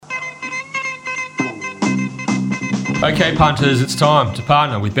Okay, punters, it's time to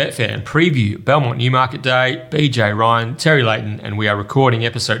partner with Betfair and preview Belmont Newmarket Day. BJ Ryan, Terry Leighton, and we are recording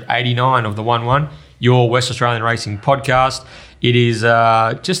episode 89 of the 1-1, your West Australian Racing podcast. It is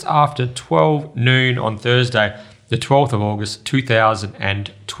just after 12 noon on Thursday, the 12th of August,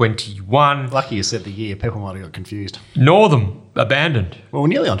 2021. Lucky you said the year. People might have got confused. Northam abandoned. Well, we're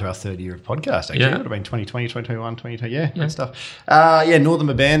nearly on to our third year of podcast, actually. Yeah. It would have been 2020, 2021, 2022. Yeah, good stuff. Northam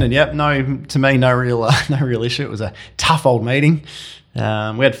abandoned. Yep. No, to me, no real issue. It was a tough old meeting. We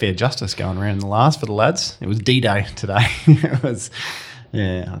had fair justice going around in the last for the lads. It was D-Day today. It was,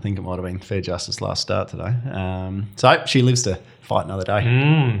 I think it might have been fair justice last start today. So she lives to fight another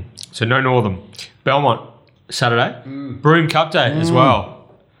day. So no Northam. Belmont, Saturday. Broome Cup Day as well.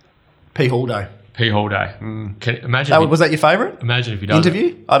 P Hall Day. P Hall Day. Can imagine. Was that your favourite? Imagine if you done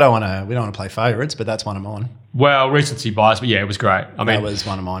interview? We don't want to play favourites, but that's one of mine. Well, recency bias, but yeah, it was great. I mean, that was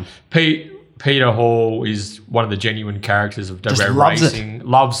one of mine. Peter Hall is one of the genuine characters of WA loves racing.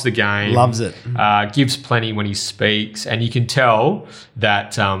 Loves the game. Loves it. Gives plenty when he speaks, and you can tell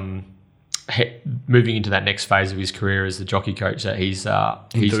that moving into that next phase of his career as the jockey coach, that he's going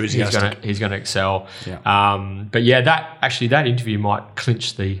to excel. Yeah. But yeah, that interview might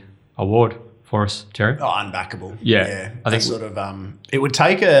clinch the award for us, Terry. Oh, unbackable. Yeah. I think sort of it would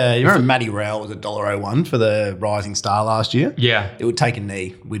take you remember Matty Rowell was $1.01 for the Rising Star last year? Yeah. It would take a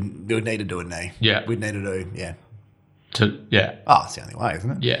knee. We would need to do a knee. Yeah. We'd need to do, Oh, it's the only way,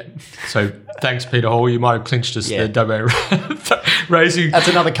 isn't it? Yeah. So thanks, Peter Hall. You might have clinched us the WA racing. That's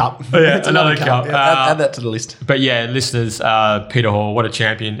another cup. Oh, yeah, another cup. Add that to the list. But yeah, listeners, Peter Hall, what a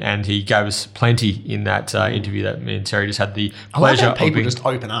champion, and he gave us plenty in that interview that me and Terry just had the pleasure of people just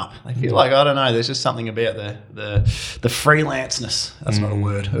open up. They feel like, I don't know, there's just something about the freelanceness, that's not a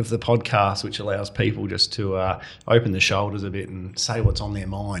word, of the podcast, which allows people just to open the shoulders a bit and say what's on their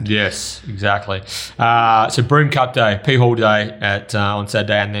mind. Yes, exactly. So Broome Cup Day, P Hall Day on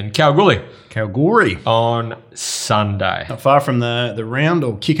Saturday, and then Kalgoorlie on Sunday. Not far from the round,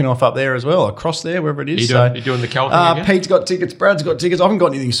 or kicking off up there as well, across there, wherever it is. You're doing the Cal thing again? Pete's got tickets, Brad's got tickets. I haven't got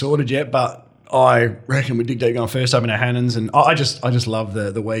anything sorted yet, but I reckon we did get going first up in our Hannons, and I just love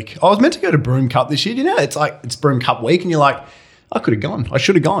the week. I was meant to go to Broome Cup this year. You know, it's like it's Broome Cup week, and you're like, I could have gone. I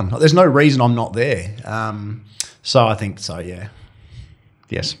should have gone. There's no reason I'm not there. So I think so. Yeah.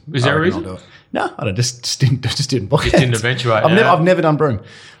 Yes. Is there a reason? I'll do it. No, I just didn't book it. Didn't eventuate. I've never done Broome.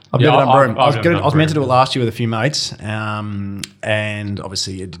 I've never done Broome. I was meant to do it Broome. last year with a few mates, and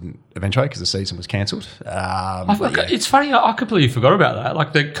obviously it didn't eventuate because the season was cancelled. It's funny, I completely forgot about that.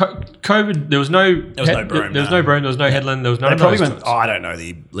 Like the COVID, there was no Broome. There was no Broome, there was no headland, there was no. They probably went. I don't know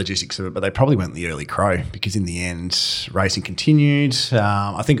the logistics of it, but they probably went the early crow because in the end, racing continued.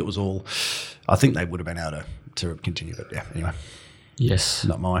 I think it was all. I think they would have been able to continue, but yeah. Anyway, yes,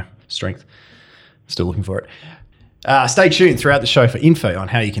 not my strength. Still looking for it. Stay tuned throughout the show for info on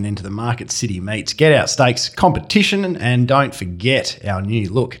how you can enter the Market City Meets, Get Out Stakes competition, and don't forget our new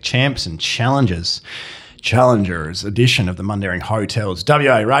look, Champs and Challengers edition of the Mundaring Hotels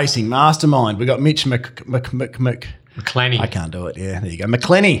WA Racing Mastermind. We've got Mitch McClenny. I can't do it. Yeah, there you go.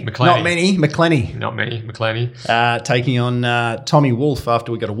 McClenny. Not many. McClenny. Taking on Tommy Wolf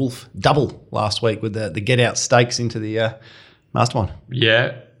after we got a Wolf double last week with the Get Out Stakes into the Mastermind.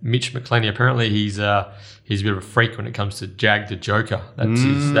 Yeah. Mitch McClenny, apparently he's a bit of a freak when it comes to Jag the Joker.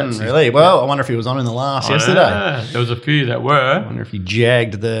 That's really? Well, I wonder if he was on in the last yesterday. There was a few that were. I wonder if he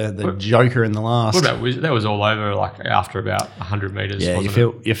jagged the Joker in the last. What about that was all over like after about 100 metres. Yeah,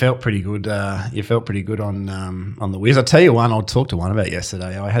 you felt pretty good. You felt pretty good on the Wiz. I'll tell you one. I'll talk to one about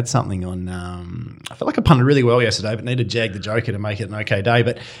yesterday. I had something on. I felt like I punted really well yesterday, but needed to jag the Joker to make it an okay day.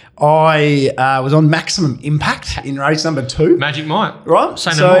 But I was on Maximum Impact in race number 2. Magic Mike. Right.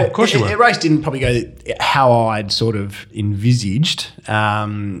 Say no more. Of course you were. The race didn't probably go how I'd sort of envisaged,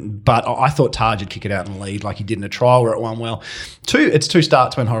 but I thought Taj would kick it out and lead like he did in a trial where it won well. It's 2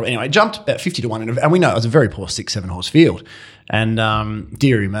 starts, went horrible. Anyway, it jumped about 50-1, and we know it was a very poor 6-7 horse field. And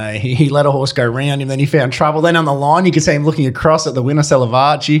dearie me, he let a horse go round him, then he found trouble. Then on the line, you could see him looking across at the winner,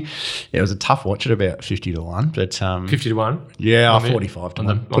 Salavaci. Yeah, it was a tough watch at about 50-1. But 50-1. Yeah,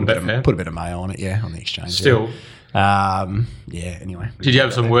 45-1. Put a bit of mayo on it, on the exchange. Still. Anyway. Did you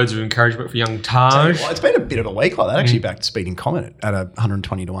have some words of encourament for young Taj? It's been a bit of a week like that. Actually, back to Speeding Comet at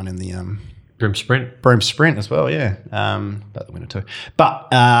 120-1 in the Broome Sprint. Broome Sprint as well, yeah. About the winner too. But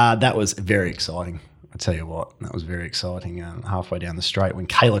that was very exciting. I tell you what, that was very exciting. Halfway down the straight when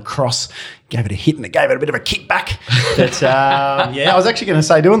Kayla Cross gave it a hit and it gave it a bit of a kickback. But I was actually going to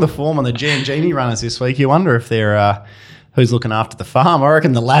say, doing the form on the Jan Genie runners this week, you wonder if they're who's looking after the farm. I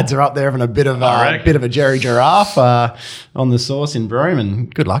reckon the lads are up there having a bit of a Jerry Giraffe on the sauce in Broome,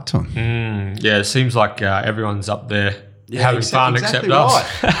 and good luck to them. Yeah, it seems like everyone's up there having fun except us.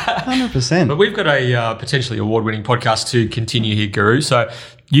 100%. But we've got a potentially award-winning podcast to continue here, Guru. So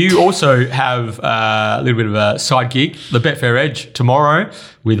you also have a little bit of a side gig, the Betfair Edge tomorrow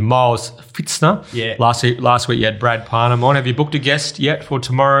with Miles Fitzner. Yeah. Last week you had Brad Parnham on. Have you booked a guest yet for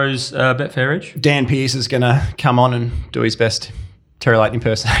tomorrow's Betfair Edge? Dan Pearce is going to come on and do his best Terry Leighton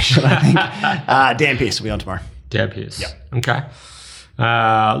impersonation, I think. Dan Pearce will be on tomorrow. Dan Pearce. Yep. Okay.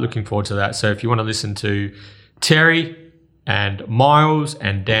 Looking forward to that. So if you want to listen to Terry and Miles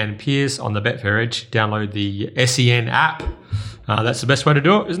and Dan Pearce on the Betfair Edge, download the SEN app. That's the best way to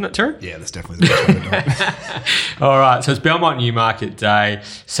do it, isn't it, Terry? Yeah, that's definitely the best way to do it. All right, so it's Belmont Newmarket Day,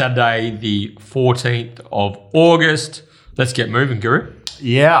 Saturday the 14th of August. Let's get moving, Guru.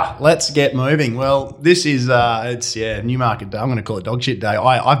 Yeah, let's get moving. Well, this is, Newmarket Day. I'm going to call it dog shit day.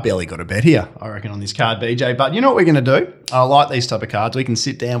 I've barely got a bet here, I reckon, on this card, BJ. But you know what we're going to do? I like these type of cards. We can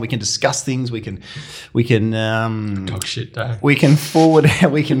sit down, we can discuss things, we can dog shit day. We can forward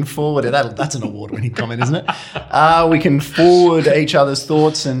it. That's an award-winning comment, isn't it? We can forward each other's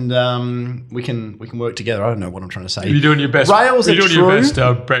thoughts, and we can work together. I don't know what I'm trying to say. You're doing your best. Rails You're doing your best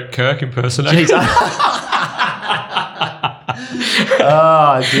Brett Kirk impersonation.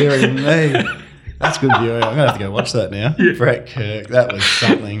 Oh, dearie me. That's good viewing. I'm going to have to go watch that now. Yeah. Brett Kirk, that was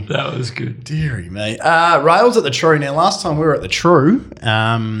something. That was good. Dearie me. Rails at the True. Now, last time we were at the True,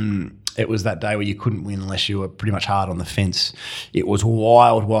 it was that day where you couldn't win unless you were pretty much hard on the fence. It was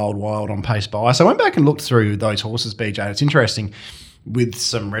wild on pace bias. So I went back and looked through those horses, BJ. It's interesting with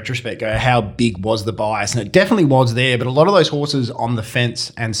some retrospect, how big was the bias? And it definitely was there, but a lot of those horses on the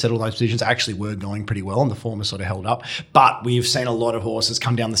fence and settled those positions actually were going pretty well, and the form has sort of held up. But we've seen a lot of horses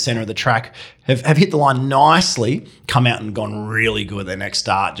come down the centre of the track, have hit the line nicely, come out and gone really good at their next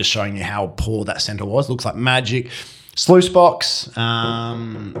start, just showing you how poor that centre was. Looks like Magic, Sluice Box,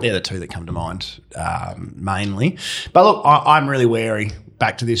 they're the two that come to mind mainly. But look, I'm really wary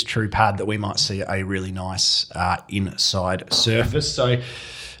back to this True pad that we might see a really nice inside surface. So,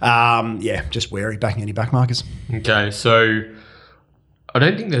 just wary backing any back markers. Okay, so I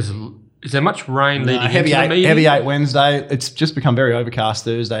don't think is there much rain leading into the meeting? Heavy 8 Wednesday. It's just become very overcast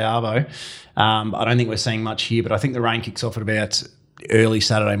Thursday, Arvo. I don't think we're seeing much here, but I think the rain kicks off at about early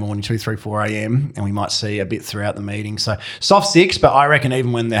Saturday morning, 2, 3, 4 a.m, and we might see a bit throughout the meeting. So soft 6, but I reckon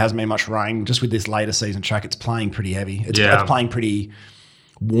even when there hasn't been much rain, just with this later season track, it's playing pretty heavy. It's playing pretty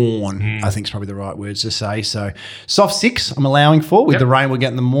worn, I think is probably the right words to say. So soft 6 I'm allowing for with the rain we'll get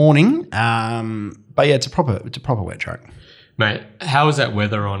in the morning. But yeah, it's a proper wet track. Mate, how was that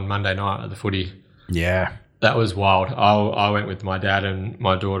weather on Monday night at the footy? Yeah. That was wild. I went with my dad and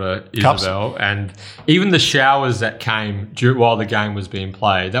my daughter Isabel, and even the showers that came while the game was being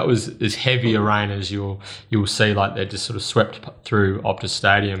played, that was as heavy a rain as you'll see. Like they just sort of swept through Optus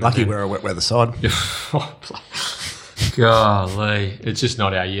Stadium. Lucky we're a wet weather side. Golly, it's just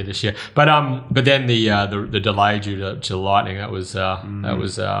not our year this year. But then the delay due to lightning, that was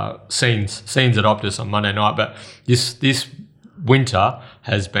scenes at Optus on Monday night. But this winter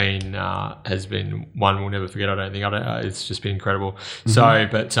has been one we'll never forget. I don't think. It's just been incredible. Mm-hmm. So,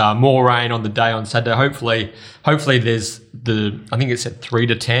 but more rain on the day on Saturday. Hopefully there's I think it's at 3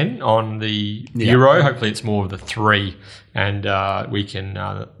 to 10 on the Euro. Hopefully it's more of the 3, and we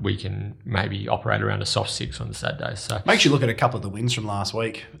can maybe operate around a soft 6 on the Saturday. So makes you look at a couple of the wins from last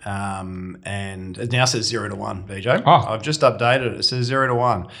week, and it now says 0 to 1. BJ, I've just updated it. It says 0 to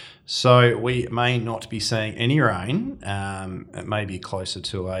 1. So we may not be seeing any rain. It may be closer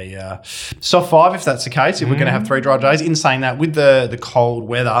to a soft 5 if that's the case, if we're going to have 3 dry days. In saying that, with the cold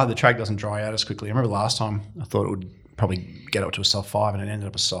weather, the track doesn't dry out as quickly. I remember last time I thought it would probably get up to a soft 5 and it ended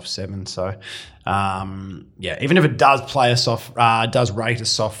up a soft 7. So, even if it does play does rate a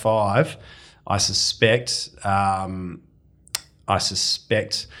soft 5, I suspect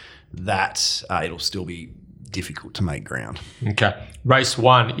that it'll still be difficult to make ground. Okay. Race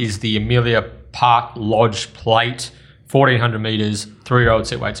 1 is the Amelia Park Lodge Plate, 1,400 metres, 3-year-old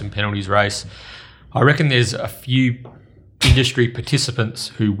set weights and penalties race. I reckon there's a few industry participants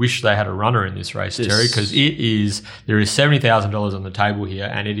who wish they had a runner in this race, Terry, because there is $70,000 on the table here,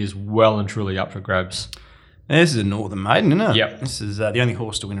 and it is well and truly up for grabs. This is a Northern Maiden, isn't it? Yep. This is the only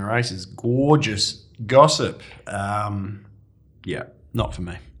horse to win a race. Is Gorgeous Gossip. Not for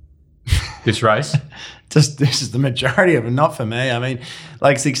me. this race? Just this is the majority of it, not for me. I mean,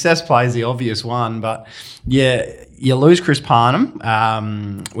 like Success Play is the obvious one, but yeah, you lose Chris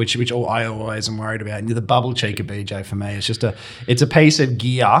Parnham, which I always am worried about. And the bubble cheeker BJ for me, it's a piece of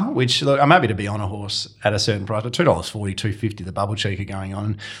gear. Which look, I'm happy to be on a horse at a certain price, but $2.40, $2.50, the bubble cheeker going on.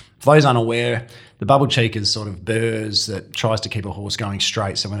 And for those unaware, the bubble cheeker is sort of burrs that tries to keep a horse going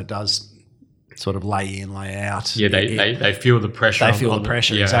straight. So when it does sort of lay in, lay out. Yeah, they feel the pressure. They feel the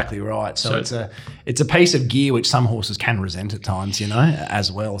pressure, exactly right. So it's a piece of gear which some horses can resent at times,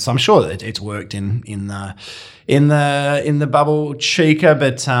 as well. So I'm sure that it's worked in the bubble cheeker,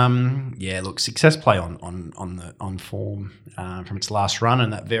 but look, Success Play on form from its last run,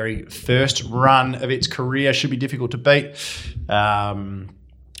 and that very first run of its career should be difficult to beat.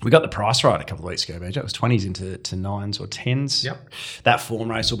 We got the price right a couple of weeks ago, BJ. It was 20s into 9s or 10s. Yep. That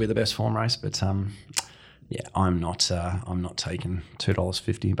form race will be the best form race, but I'm not taking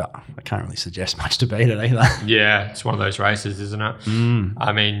 $2.50, but I can't really suggest much to beat it either. Yeah, it's one of those races, isn't it?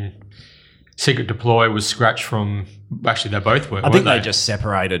 I mean, Secret Deploy was scratched from. Actually, they both were. I think they just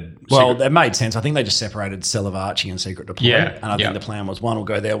separated. Well, that made sense. I think they just separated Celivaci and Secret Deploy. Yeah, and I think the plan was one will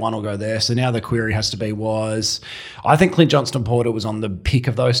go there, one will go there. So now the query has to be I think Clint Johnston Porter was on the pick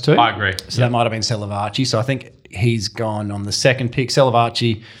of those two. I agree. So that might have been Celivaci. So I think he's gone on the second pick.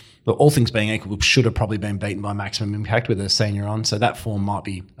 Celivaci, but all things being equal, should have probably been beaten by Maximum Impact with a senior on. So that form might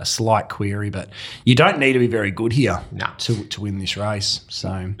be a slight query, but you don't need to be very good here to win this race.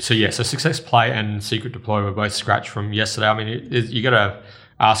 So Success Play and Secret Deploy were both scratched from yesterday. I mean, you got to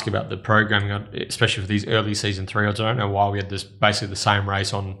ask about the programming, especially for these early season 3 odds. I don't know why we had this basically the same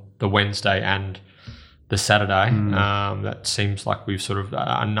race on the Wednesday and the Saturday. That seems like we've sort of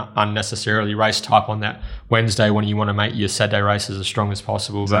unnecessarily race type on that Wednesday when you want to make your Saturday races as strong as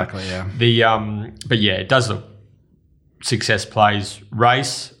possible. Exactly, But it does look Success Plays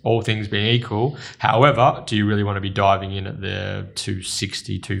race, all things being equal. However, do you really want to be diving in at the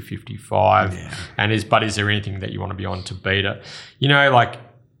 260, 255? Yeah. And is there anything that you want to be on to beat it?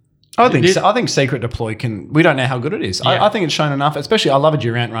 I think Secret Deploy we don't know how good it is. Yeah. I think it's shown enough, especially I love a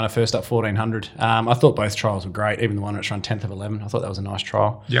Durant runner first up 1400. I thought both trials were great, even the one that's run 10th of 11. I thought that was a nice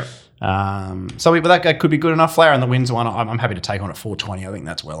trial. Yep. But that could be good enough. Flower and the Winds one, I'm happy to take on at 420. I think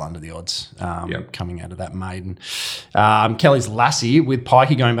that's well under the odds coming out of that maiden. Kelly's Lassie with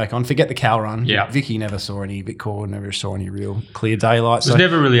Pikey going back on. Forget the cow run. Yeah. Vicky never saw any, Vic Core never saw any real clear daylight. Was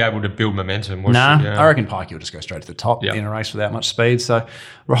never really able to build momentum, was she? I reckon Pikey will just go straight to the top in a race without much speed. So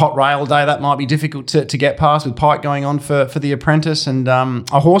a hot rail day, that might be difficult to get past with Pike going on for the Apprentice, and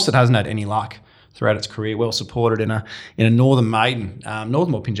a horse that hasn't had any luck throughout its career, well supported in a Northern Maiden,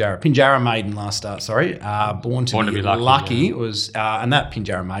 Northern or Pinjarra Maiden last start. Born to be lucky was, and that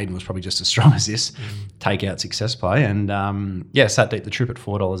Pinjarra Maiden was probably just as strong as this. Take out Success Play, and sat deep the trip at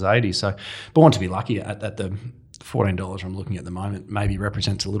 $4.80. So Born to be lucky at the $14 I'm looking at the moment maybe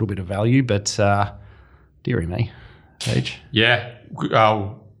represents a little bit of value, but dearie me, Paige. Yeah.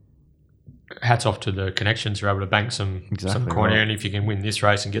 Hats off to the connections who are able to bank some coin, and if you can win this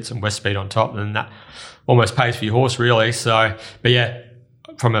race and get some West Speed on top, then that almost pays for your horse, really. So, but yeah,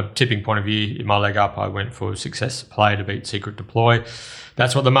 from a tipping point of view, in my leg up, I went for Success Play to beat Secret Deploy.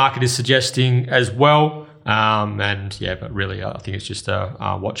 That's what the market is suggesting as well. But really, I think it's just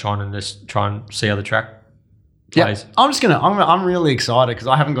a watch on and just try and see how the track plays. Yeah, I'm really excited because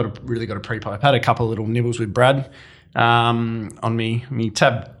I haven't got a pre-post. I've had a couple of little nibbles with Brad on me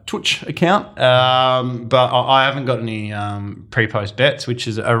Tab Twitch account, but I haven't got any pre-post bets, which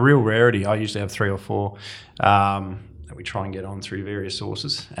is a real rarity. I usually have 3 or 4 that we try and get on through various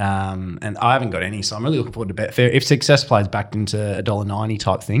sources, and I haven't got any, so I'm really looking forward to Betfair. If Success Plays backed into $1.90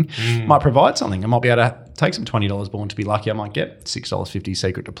 type thing, might provide something. I might be able to take some $20 Born to be lucky. I might get $6.50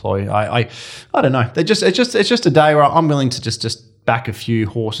 Secret Deploy. I don't know. It's just a day where I'm willing to just back a few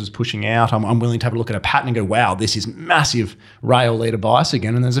horses pushing out. I'm willing to have a look at a pattern and go, wow, this is massive rail leader bias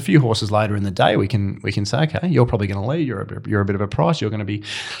again. And there's a few horses later in the day we can say, okay, you're probably going to lead. You're a bit of a price. You're going to be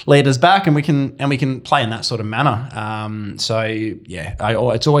leaders back, and we can play in that sort of manner.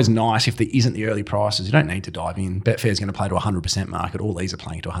 It's always nice if there isn't the early prices. You don't need to dive in. Betfair's going to play to 100% market. All these are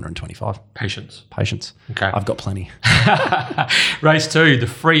playing to 125. Patience. Okay, I've got plenty. Race 2, the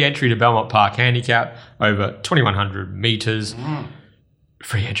free entry to Belmont Park handicap over 2,100 metres.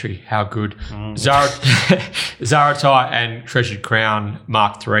 Free entry, how good. Zaratai and Treasured Crown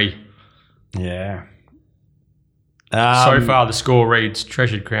Mark 3. Yeah. So far, the score reads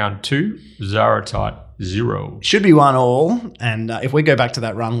Treasured Crown 2, Zaratai 0. Should be 1-1. And if we go back to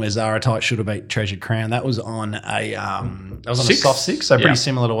that run where Zaratai should have beat Treasured Crown, that was on a soft 6, so pretty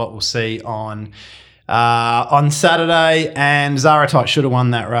similar to what we'll see on on Saturday, and Zara Tight should have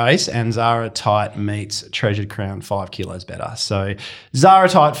won that race, and Zara Tight meets Treasured Crown 5 kilos better. So Zara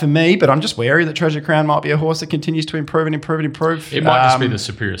Tight for me, but I'm just wary that Treasured Crown might be a horse that continues to improve and improve and improve. It might just be the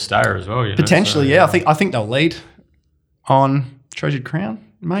superior stayer as well. Potentially, yeah. I think they'll lead on Treasured Crown,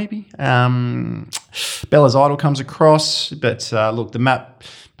 maybe. Bella's Idol comes across, but look, the map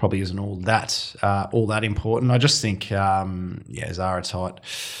probably isn't all that important. I just think, Zara Tight.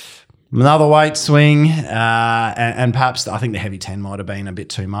 Another weight swing, and perhaps I think the heavy 10 might have been a bit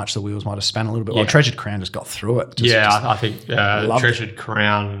too much. The wheels might have span a little bit. Well, Treasured Crown just got through it. I think Treasured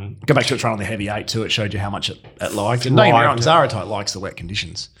Crown. Go back to its run on the heavy 8 too. It showed you how much it liked. And don't get me wrong, Zara Tight likes the wet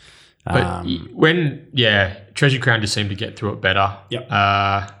conditions. But Treasured Crown just seemed to get through it better. Yep.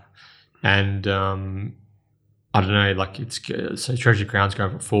 And I don't know, so Treasured Crown's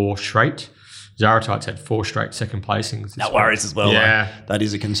going for 4 straight. Zara Tight's had 4 straight second placings. That worries as well. Yeah, that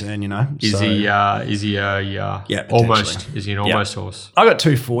is a concern. Is he almost? Is he an almost horse? I got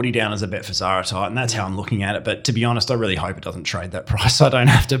 240 down as a bet for Zara Tight, and that's how I'm looking at it. But to be honest, I really hope it doesn't trade that price, so I don't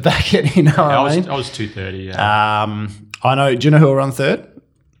have to back it. You know, I was 230. Yeah. I know. Do you know who will run third?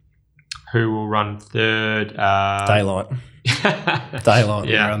 Who will run third? Daylight. Daylight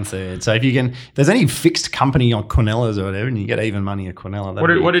will run third. So if there's any fixed company on Quinellas or whatever, and you get even money at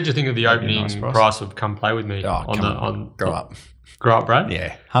Quinella. What did you think of the opening price of Come Play With Me? Grow up. Grow up, Brad?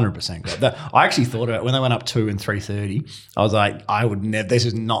 Yeah, 100% grow up. I actually thought about it when they went up 2 and 330. I was like, I would never. This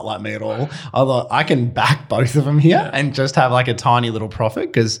is not like me at all. I thought I can back both of them here and just have like a tiny little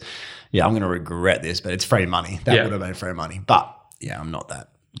profit because, I'm going to regret this, but it's free money. That would have been free money. But I'm not that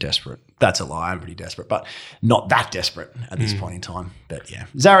desperate. That's a lie. I'm pretty desperate, but not that desperate at this point in time. But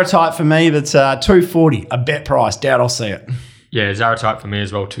Zara Tight for me, but 240, a bet price. Doubt I'll see it. Yeah, Zara Tight for me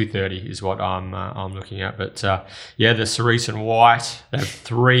as well. 230 is what I'm looking at. But the Cerise and White, they have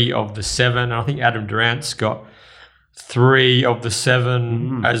 3 of the 7. And I think Adam Durant's got 3 of the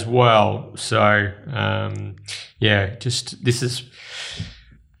 7 as well. So this is.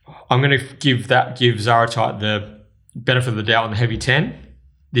 I'm going to give Zara Tight the benefit of the doubt on the heavy 10.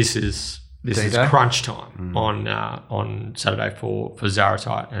 This is crunch time on Saturday for Zara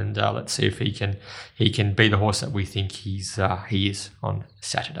Tight, and let's see if he can be the horse that we think he is on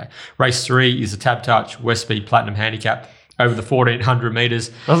Saturday. Race 3 is a Tab Touch West Speed Platinum Handicap over the 1,400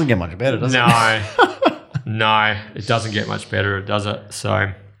 metres. Doesn't get much better, does it? No, it doesn't get much better, does it?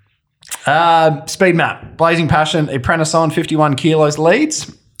 So, speed map, Blazing Passion, Apprentice on 51 kilos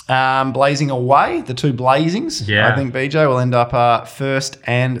leads. Blazing Away, the 2 Blazings. I think BJ will end up first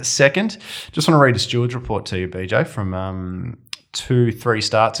and second. Just want to read a steward's report to you, BJ, from 2-3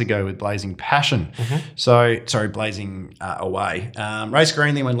 starts ago with Blazing Passion. Blazing Away. Race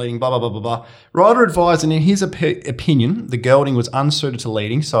Greenly when leading, blah, blah, blah, blah, blah. Rider advised, and in his opinion, the gelding was unsuited to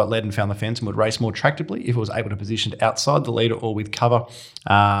leading, so it led and found the fence and would race more tractably if it was able to position outside the leader or with cover.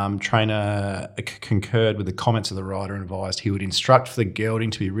 Trainer concurred with the comments of the rider and advised he would instruct for the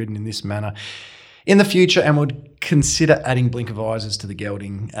gelding to be ridden in this manner in the future and would consider adding blinker visors to the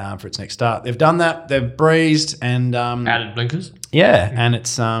gelding for its next start. They've done that. They've breezed and added blinkers. Yeah, and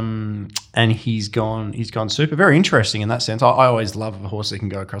it's and he's gone super. Very interesting in that sense. I always love a horse that can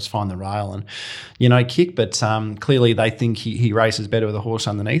go across, find the rail, and kick. But clearly they think he races better with a horse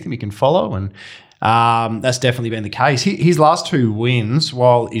underneath him he can follow, and that's definitely been the case. His last 2 wins,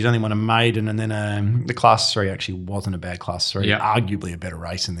 while he's only won a maiden and then the Class 3 actually wasn't a bad Class 3, arguably a better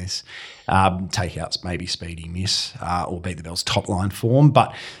race in this. Takeouts, maybe Speedy Miss or Beat the Bell's top line form.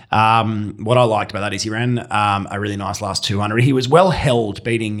 But what I liked about that is he ran a really nice last 200. He was well held,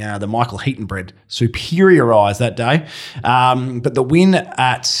 beating the Michael Heaton bred Superior Eyes that day. But the win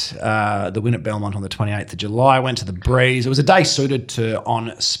at Belmont on the 28th of July went to the breeze. It was a day suited to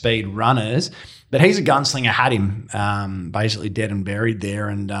on-speed runners. But he's a gunslinger, had him basically dead and buried there,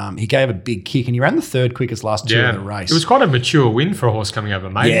 and he gave a big kick, and he ran the 3rd quickest last 2 of the race. It was quite a mature win for a horse coming over,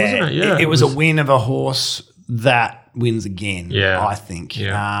 mate, wasn't it? Yeah, it was a win of a horse that wins again, I think.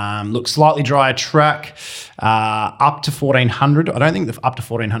 Looks slightly drier track, up to 1,400. I don't think the up to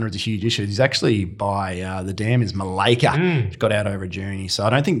 1,400 is a huge issue. He's actually by the dam is Malacca. He's got out over a journey, so I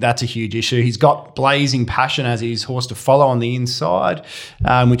don't think that's a huge issue. He's got Blazing Passion as his horse to follow on the inside,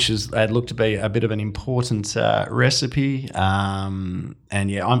 which had looked to be a bit of an important recipe. I'm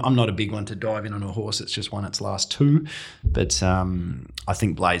not a big one to dive in on a horse that's just won its last 2, but I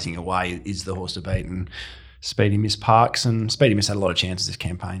think Blazing Away is the horse to beat, and Speedy Miss Parks, and Speedy Miss had a lot of chances this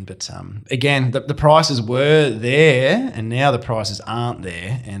campaign. But again, the prices were there, and now the prices aren't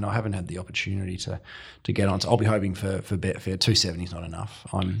there, and I haven't had the opportunity to get on. So I'll be hoping for Betfair. 270 is not enough.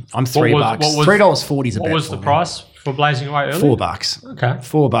 I'm $3. $3.40 is a bet. What was the price for Blazing Away earlier? $4. Okay.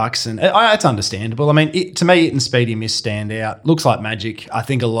 $4, and it's understandable. I mean, to me, it and Speedy Miss stand out. Looks like magic. I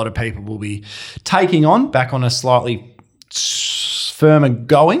think a lot of people will be taking back on a slightly firmer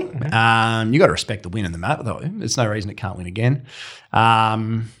going. You got to respect the win in the map, though. There's no reason it can't win again. I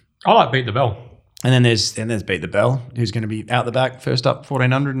like Beat the Bell. And then there's Beat the Bell, who's going to be out the back, first up,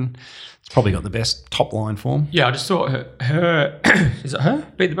 1400, and it's probably got the best top line form. Yeah, I just thought her is it her?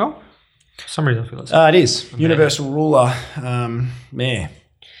 Beat the Bell? For some reason I feel like it is. Universal Ruler.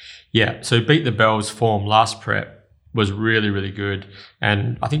 Yeah, so Beat the Bell's form last prep was really, really good.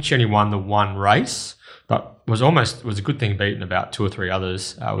 And I think she only won the one race, but was a good thing beating about 2 or 3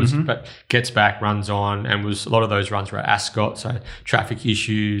 others. But gets back, runs on, and a lot of those runs were at Ascot, so traffic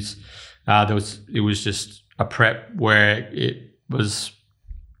issues. It was just a prep where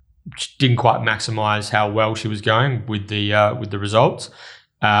didn't quite maximise how well she was going with the results.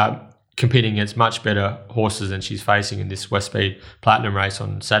 Competing against much better horses than she's facing in this West Speed Platinum race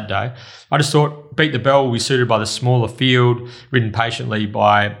on Saturday. I just thought Beat the Bell will be suited by the smaller field, ridden patiently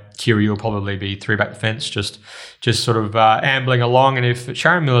by Kiri will probably be 3 back the fence, just sort of ambling along. And if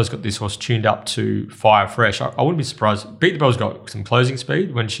Sharon Miller's got this horse tuned up to fire fresh, I wouldn't be surprised. Beat the Bell's got some closing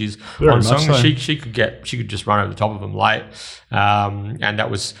speed when she's on song. So. She could just run over the top of them late, and it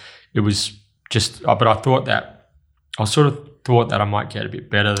was just. But I thought that I might get a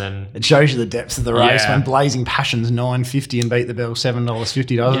bit better than. It shows you the depth of the race when Blazing Passion's $9.50 and Beat the Bell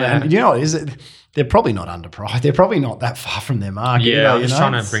 $7.50, doesn't it? And you know what is it? They're probably not underpriced. They're probably not that far from their market. Yeah, I'm just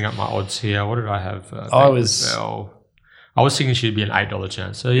trying to bring up my odds here. What did I have? I was thinking she'd be an $8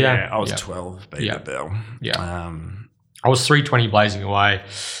 chance. So I was 12. Beat the Bell. Yeah. I was $3.20 Blazing Away,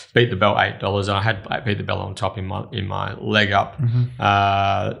 Beat the Bell $8, and I had Beat the Bell on top in my leg up. Beat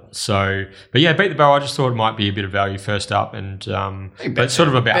the Bell. I just thought it might be a bit of value first up, and but sort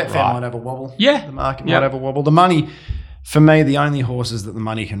of about Betfair right. might have a wobble. Yeah, the market might have a wobble. The money. For me, the only horses that the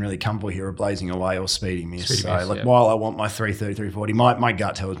money can really come for here are Blazing Away or Speedy Miss. While I want my 330, 340, my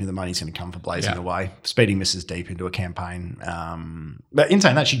gut tells me the money's going to come for Blazing Away. Speedy Miss is deep into a campaign. But in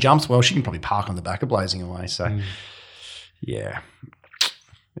saying that, she jumps well. She can probably park on the back of Blazing Away. So,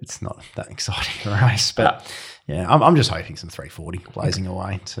 it's not that exciting a race. But, I'm just hoping some 340 Blazing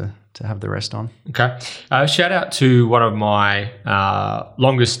Away to have the rest on. Okay. Shout out to one of my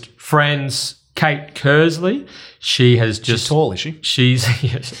longest friends, Kate Kersley. She has just... She's tall, is she? She's...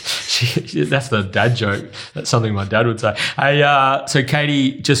 that's the dad joke. That's something my dad would say. So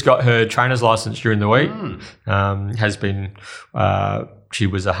Katie just got her trainer's license during the week. Has been... she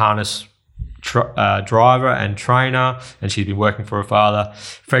was a harness driver and trainer, and she's been working for her father,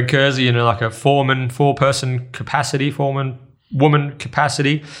 Fred Kersley, in like a four-person capacity, woman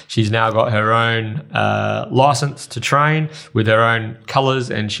capacity. She's now got her own license to train with her own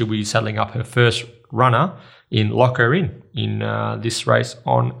colours, and she'll be settling up her first runner in Lock Her In this race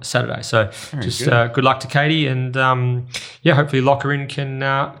on Saturday. So good luck to Katie, and hopefully Lock Her In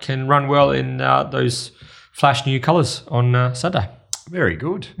can run well in those flash new colours on Saturday. Very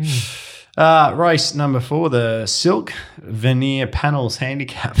good. Race number 4, the Silk Veneer Panels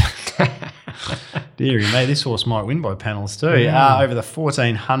Handicap. Deary me, this horse might win by panels too. Over the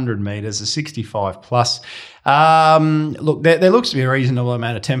 1,400 metres, a 65 plus. Look, there looks to be a reasonable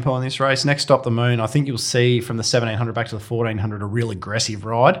amount of tempo on this race. Next stop, the Moon. I think you'll see from the 1,700 back to the 1,400 a real aggressive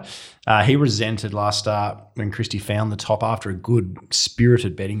ride. He resented last start when Christie found the top after a good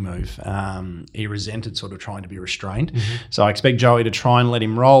spirited betting move. He resented sort of trying to be restrained. So I expect Joey to try and let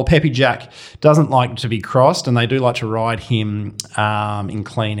him roll. Peppy Jack doesn't like to be crossed, and they do like to ride him in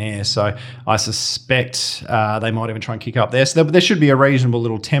clean air. So I suspect they might even try and kick up there. So there should be a reasonable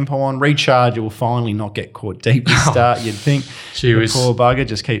little tempo on. Recharge will finally not get caught deep to start, you'd think. Poor bugger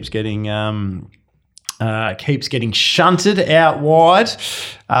just keeps getting shunted out wide.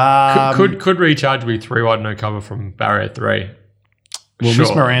 Could Recharge be 3 wide no cover from barrier 3? Well,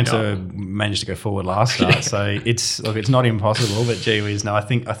 Miss Maranta managed to go forward last start, so it's not impossible. But gee whiz, no, I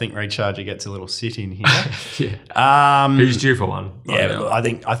think Recharger gets a little sit in here. Who's due for one?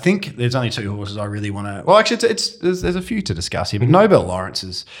 I think there's only 2 horses I really want to. Well, actually, there's a few to discuss here. But Nobel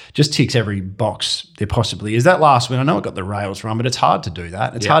Lawrence just ticks every box there possibly is. That last win, I know it got the rails run, but it's hard to do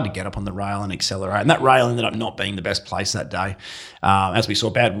that. It's hard to get up on the rail and accelerate. And that rail ended up not being the best place that day. As we saw,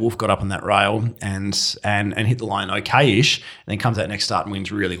 Bad Wolf got up on that rail and hit the line okay-ish, and then comes out next start and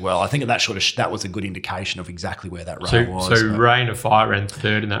wins really well. I think that was a good indication of exactly where that rail was. So Rain of Fire ran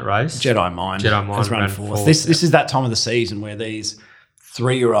third in that race. Jedi Mind has run fourth. This is that time of the season where these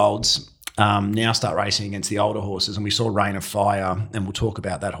 3-year-olds now start racing against the older horses, and we saw Rain of Fire, and we'll talk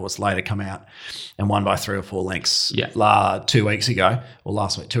about that horse later, come out and won by 3 or 4 lengths 2 weeks ago, or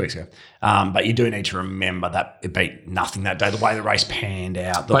last week, 2 weeks ago. But you do need to remember that it beat nothing that day, the way the race panned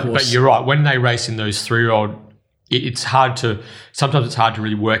out. But you're right. When they race in those 3-year-old, sometimes it's hard to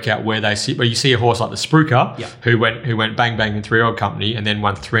really work out where they sit. But you see a horse like the Spruker, who went bang bang in 3-year-old company and then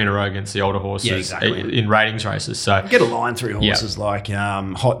won 3 in a row against the older horses in ratings races. So get a line through horses like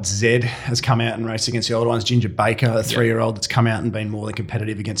Hot Zed has come out and raced against the older ones. Ginger Baker, a 3-year-old that's come out and been more than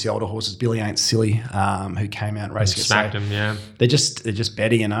competitive against the older horses. Billy Ain't Silly, who came out and raced against smacked them. Yeah, they're just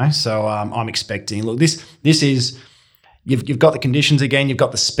better, you know. So I'm expecting. Look, this is you've got the conditions again. You've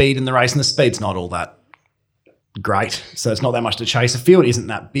got the speed in the race, and the speed's not all that great, so it's not that much to chase. The field isn't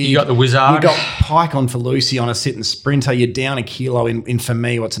that big. You got the Wizard. You got Pike on for Lucy on a sitting sprinter. You're down a kilo in for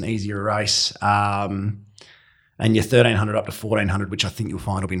me, what's an easier race. And you're 1,300 up to 1,400, which I think you'll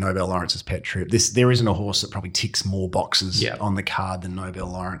find will be Nobel Lawrence's pet trip. There isn't a horse that probably ticks more boxes on the card than Nobel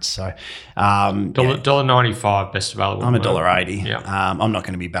Lawrence. So $1.95 best available. I'm $1.80. Yeah. I'm not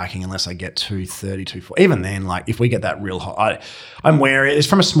going to be backing unless I get 230, 240. Even then, like if we get that real high, I'm wary. It's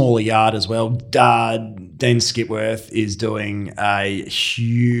from a smaller yard as well. Dean Skipworth is doing a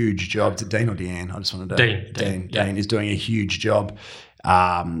huge job. Dean or Deanne? I just wanted to. Dean is doing a huge job.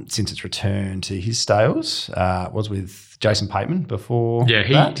 Since its return to his stables, was with Jason Pateman before.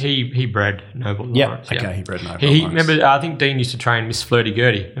 Yeah, he bred Noble Lawrence. He bred Noble Lawrence. Remember, I think Dean used to train Miss Flirty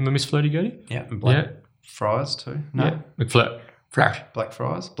Gertie. Remember Miss Flirty Gertie? Yeah, and Black Friars too. No, Black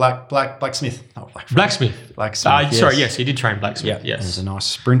Friars, Blacksmith. Oh, Blacksmith. Blacksmith. Sorry, yes, he did train Blacksmith. Yeah, yes, he's a nice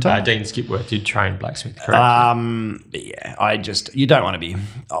sprinter. Dean Skipworth did train Blacksmith. Correct. But yeah, you don't want to be.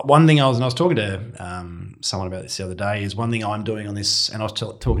 One thing I was talking to someone about this the other day is one thing I'm doing on this, and I was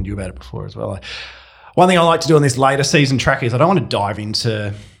talking to you about it before as well. One thing I like to do on this later season track is I don't want to dive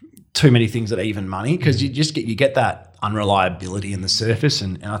into too many things at even money because you get that unreliability in the surface,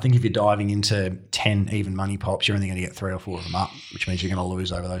 and I think if you're diving into 10 even money pops, you're only going to get 3 or 4 of them up, which means you're going to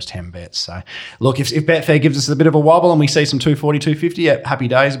lose over those 10 bets. So look, if Betfair gives us a bit of a wobble and we see some 240, 250, happy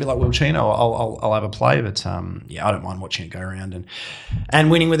days, a bit like Will Chino, I'll have a play. But I don't mind watching it go around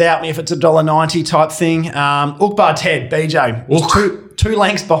and winning without me if it's $1.90 type thing. Ukbar Ted, BJ, was two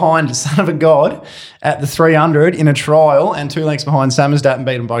lengths behind Son of a God at the 300 in a trial, and 2 lengths behind Sammersdat and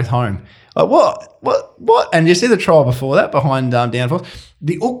beat them both home. Like, what? And you see the trial before that behind Downforce.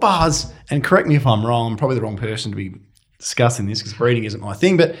 The Ukbars, and correct me if I'm wrong, I'm probably the wrong person to be discussing this because breeding isn't my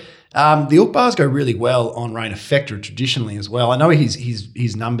thing, but the Ukbars go really well on Rain Effector traditionally as well. I know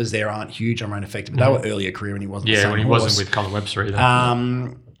his numbers there aren't huge on Rain Effector, but they were earlier career when he wasn't the same when he horse. wasn't with Colin Webster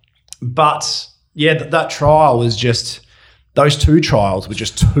either. But yeah, that trial was just... Those 2 trials were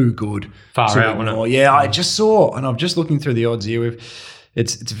just too good. Far out, wasn't it? Yeah, I just saw, and I'm just looking through the odds here.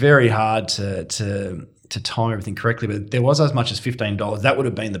 It's very hard to time everything correctly, but there was as much as $15. That would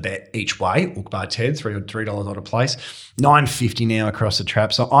have been the bet each way. Ukbar Ted, $3 odd a place. $9.50 now across the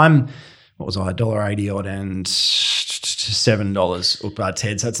trap. So I'm, $1.80 odd and $7 Ukbar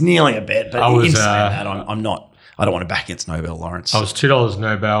Ted. So it's nearly a bet. But in saying that, I'm not. I don't want to back against Nobel Lawrence. I was $2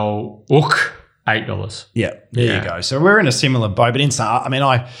 Nobel Ook. $8. Yeah, there you go. So we're in a similar boat, but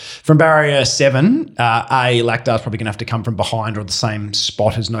from barrier 7, Lactar's probably going to have to come from behind or the same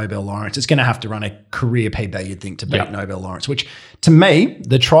spot as Nobel Lawrence. It's going to have to run a career PB, you'd think, to beat Nobel Lawrence, which to me,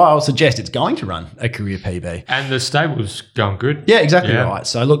 the trial suggests it's going to run a career PB. And the stable's going good. Yeah, exactly right.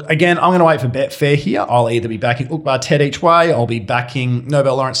 So look, again, I'm going to wait for Betfair here. I'll either be backing Ukbar Ted each way, I'll be backing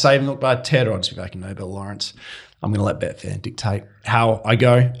Nobel Lawrence saving Ukbar Ted, or I'll just be backing Nobel Lawrence. I'm going to let Betfair dictate how I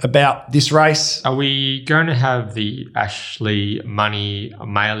go about this race. Are we going to have the Ashley Money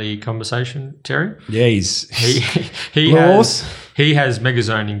Maley conversation, Terry? Yeah, he has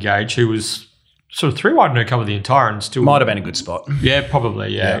Megazone engaged, who was sort of 3 wide no cover the entire and still might have been a good spot. Yeah,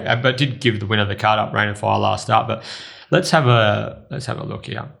 probably. Yeah. But did give the winner the card up, Rain and Fire last start. But let's have a look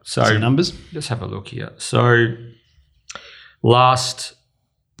here. So some numbers. Let's have a look here. So last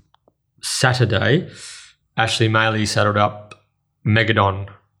Saturday, Ashley Maley saddled up Megadon,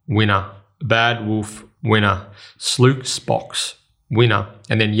 winner. Bad Wolf, winner. Sluke Spox, winner.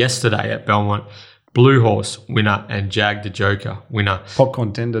 And then yesterday at Belmont, Blue Horse, winner. And Jag the Joker, winner.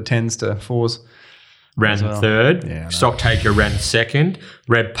 Popcorn Tender 10s to 4s. Ran third. Yeah, Stock Taker ran second.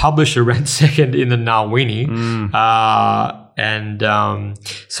 Red Publisher ran second in the Narwini.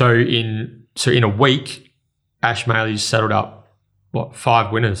 So in a week, Ash Maley's saddled up,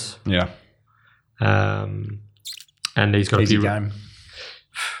 5 winners. Yeah. And he's got easy a few game.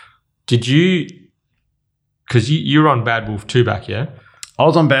 Did you? Because you were on Bad Wolf 2-back, yeah. I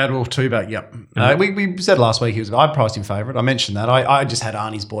was on Bad Wolf 2-back, yep. We said last week I priced him favourite. I mentioned that. I just had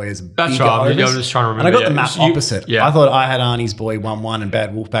Arnie's Boy as a That's bigger right. overs. I was just trying to remember. And I got the map opposite. Yeah. I thought I had Arnie's Boy 1-1 and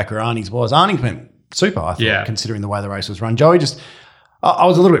Bad Wolf back where Arnie's was. Arnie went super, I thought, considering the way the race was run. Joey I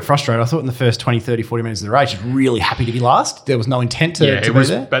was a little bit frustrated. I thought in the first 20, 30, 40 minutes of the race, just really happy to be last. There was no intent to be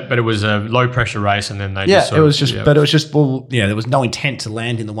there. But it was a low-pressure race, and then they there was no intent to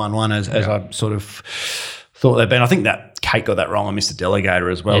land in the 1-1 as I sort of thought they'd been. I think that Kate got that wrong on Mr.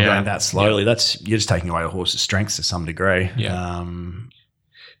 Delegator as well, going that slowly. You're just taking away a horse's strengths to some degree. Yeah.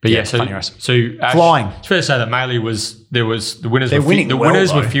 Funny race. So Ash, flying. It's fair to say that Maley the winners. The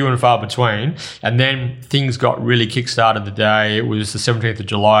winners were few and far between, and then things got really kick-started the day. It was the 17th of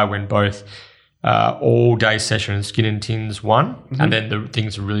July when both all-day session and Skin and Tins won, and then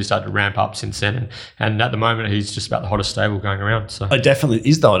things have really started to ramp up since then. And at the moment, he's just about the hottest stable going around. So it definitely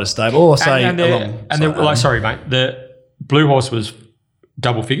is the hottest stable. The Blue Horse was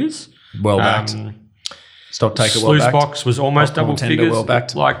double figures. Well backed. Stock taker well Sluice backed. Box was almost double figures. Well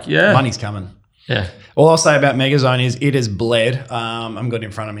backed. Money's coming. Yeah. All I'll say about Megazone is it has bled. I've got it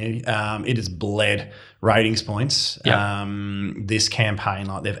in front of me. It has bled ratings points. Yep. This campaign,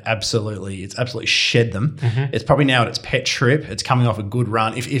 it's absolutely shed them. It's probably now at its pet trip. It's coming off a good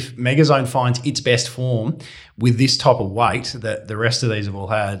run. If Megazone finds its best form with this type of weight that the rest of these have all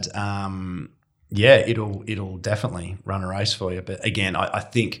had, it'll definitely run a race for you. But again, I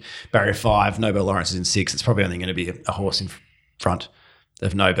think Barrier 5, Nobel Lawrence is in 6. It's probably only going to be a horse in front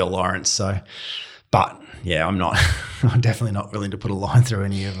of Nobel Lawrence. So, but yeah, I'm definitely not willing to put a line through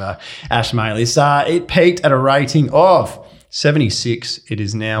any of Ash Maley's. It peaked at a rating of 76. It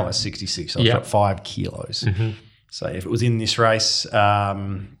is now a 66. So I've got 5 kilos. So if it was in this race at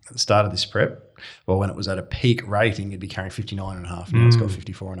the start of this prep, well, when it was at a peak rating, it'd be carrying 59.5. Now it's got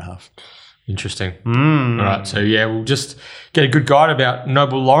 54.5. Interesting. All right. So, we'll just get a good guide about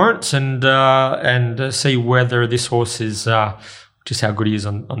Noble Lawrence and see whether this horse is just how good he is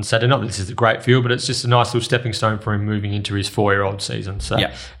on Saturday. Not that this is a great field, but it's just a nice little stepping stone for him moving into his 4-year-old season. So,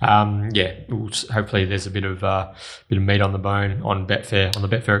 hopefully there's a bit of meat on the bone on Betfair, on the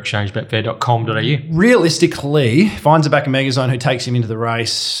Betfair Exchange, betfair.com.au. Realistically, finds a back of Megazone who takes him into the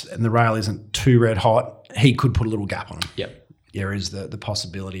race and the rail isn't too red hot, he could put a little gap on him. Yep. There is the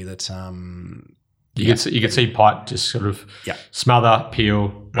possibility that you could see Pike just sort of smother,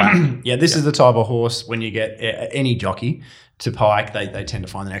 peel. Wow. This is the type of horse when you get any jockey to Pike, they tend to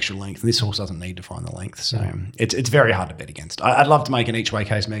find an extra length. And this horse doesn't need to find the length. So it's very hard to bet against. I'd love to make an each way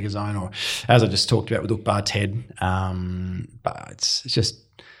case Megazone or as I just talked about with Ukbar Ted. But it's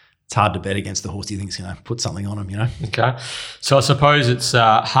hard to bet against the horse you think is going to put something on him, Okay. So I suppose it's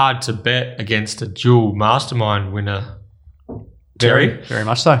hard to bet against a dual mastermind winner. Terry. Very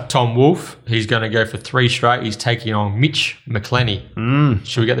much so. Tom Wolfe, he's going to go for 3 straight. He's taking on Mitch McClenny.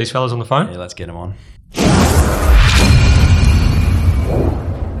 Should we get these fellas on the phone? Yeah, let's get them on.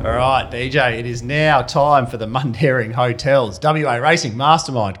 All right, BJ, it is now time for the Mundaring Hotels WA Racing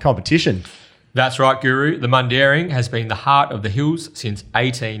Mastermind competition. That's right, Guru. The Mundaring has been the heart of the hills since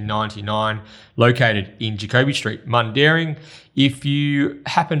 1899, located in Jacoby Street. Mundaring, if you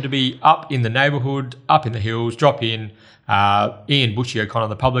happen to be up in the neighbourhood, up in the hills, drop in. Ian Butchie O'Connor,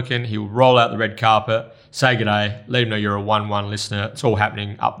 the publican, he will roll out the red carpet, say good day, let him know you're a 1-1 listener. It's all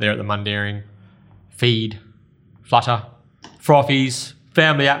happening up there at the Mundaring. Feed, flutter, frothies,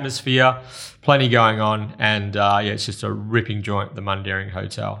 family atmosphere, plenty going on. And it's just a ripping joint, the Mundaring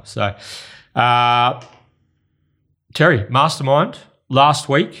Hotel. So, Terry, mastermind, last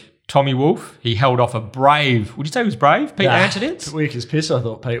week, Tommy Wolfe, he held off a brave, would you say he was brave? Pete Antoinette? Weak as piss, I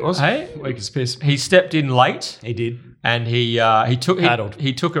thought Pete was. Hey? Weak as piss. He stepped in late. He did. And he took it Did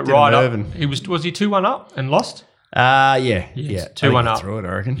right up. He was he 2-1 up and lost? 2-1 up. Through it,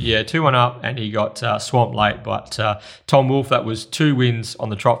 I reckon. Yeah, 2-1 up, and he got swamped late. But Tom Wolfe, that was 2 wins on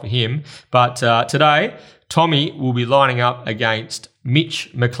the trot for him. But today, Tommy will be lining up against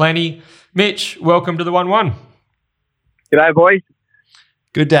Mitch McClenny. Mitch, welcome to the 1-1. G'day, boys.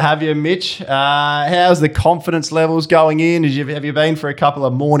 Good to have you, Mitch. How's the confidence levels going in? Have you been for a couple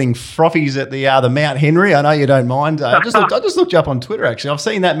of morning frothies at the Mount Henry? I know you don't mind. I just looked you up on Twitter, actually. I've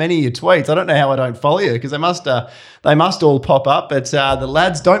seen that many of your tweets. I don't know how I don't follow you because they must all pop up. But the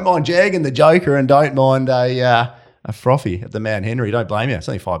lads don't mind jagging the Joker and don't mind a frothy at the Mount Henry. Don't blame you. It's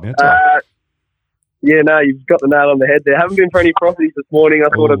only 5 minutes away. Yeah, no, you've got the nail on the head there. Haven't been for any frothies this morning.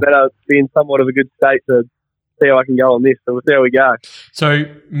 I thought I'd better be in somewhat of a good state to see how I can go on this. So we'll see how we go. So,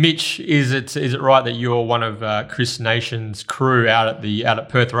 Mitch, is it right that you're one of Chris Nation's crew out at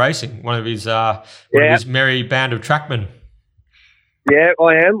Perth Racing? One of his merry band of trackmen? Yeah,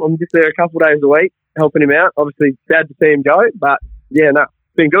 I am. I'm just there a couple of days a week helping him out. Obviously, sad to see him go, but yeah, no,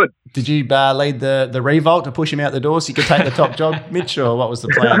 it's been good. Did you lead the revolt to push him out the door so you could take the top job, Mitch, or what was the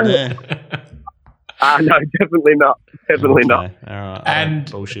plan there? No, definitely not. Definitely not. All right.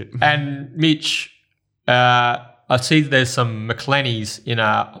 And bullshit. And Mitch, I see there's some McLennies in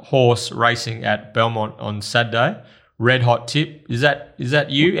a horse racing at Belmont on Saturday. Red hot tip. Is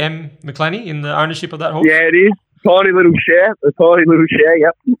that you, M. McLenny, in the ownership of that horse? Yeah, it is. Tiny little share. A tiny little share,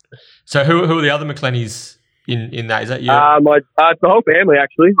 yep. So who are the other McLennies in that? Is that you? It's the whole family,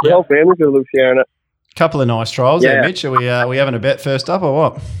 actually. The whole family's got a little share in it. Couple of nice trials there, Mitch. Are we having a bet first up or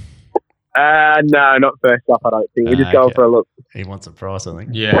what? No, not first up, I don't think. We're just going for a look. He wants a price, I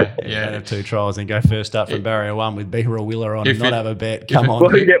think. Yeah. Have 2 trials and go first up from barrier 1 with Beaver Willer on and not have a bet. Come on.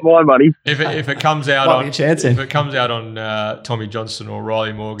 Well, you get my money. If it comes out Might be a chance in. if it comes out on Tommy Johnston or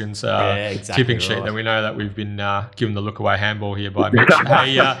Riley Morgan's tipping sheet, then we know that we've been given the look away handball here by Mitch.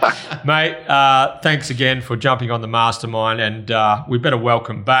 Hey, mate, thanks again for jumping on the mastermind, and we better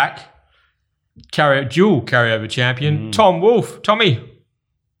welcome back dual carryover champion Tom Wolf. Tommy.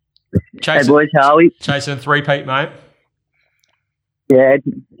 Hey boys, how are we? Chasing 3-peat, mate. Yeah,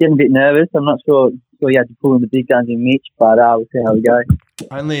 getting a bit nervous. I'm not sure you had to pull in the big guns in Mitch, but we'll see how we go.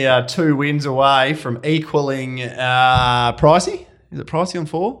 Only 2 wins away from equaling Pricey. Is it Pricey on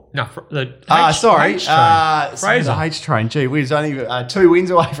 4? No, the sorry. H train. Fraser. The H train. Gee whiz, only 2 wins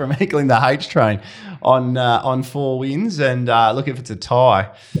away from equaling the H train on 4 wins. And look, if it's a tie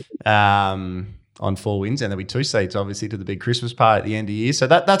on 4 wins, and there'll be 2 seats, obviously, to the big Christmas party at the end of the year. So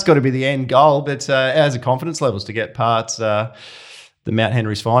that's got to be the end goal. But how's the confidence levels to get parts the Mount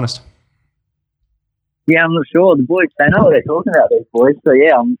Henry's finest? Yeah, I'm not sure. The boys, they know what they're talking about, these boys. So,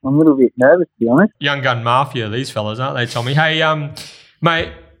 yeah, I'm a little bit nervous, to be honest. Young gun mafia, these fellas, aren't they, Tommy? Hey,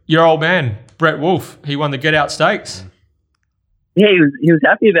 mate, your old man, Brett Wolf, he won the Get Out Stakes. Yeah, he was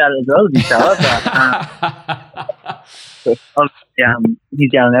happy about it as well, this fella. But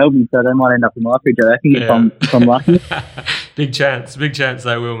he's down in Melbourne, so they might end up in my fridge, I reckon, if I'm lucky. Big chance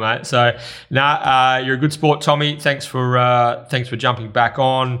they will, mate. So, you're a good sport, Tommy. Thanks for jumping back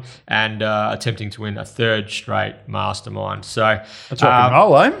on and attempting to win a 3rd straight mastermind. So that's rock and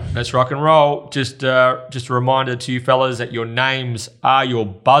roll, eh? That's rock and roll. Just a reminder to you fellas that your names are your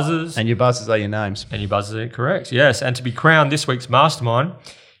buzzers, and your buzzers are your names, and your buzzers are correct. Yes, and to be crowned this week's mastermind,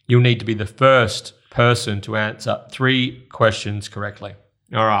 you'll need to be the first person to answer 3 questions correctly.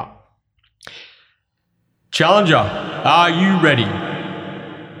 All right. Challenger, are you ready?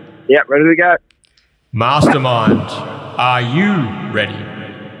 Yeah, ready to go. Mastermind, are you ready?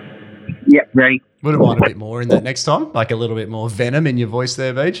 Yeah, ready. Would have wanted a bit more in that next time, like a little bit more venom in your voice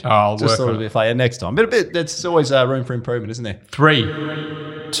there, Beach. I'll just work a little bit flair next time. But a bit, that's always room for improvement, isn't there?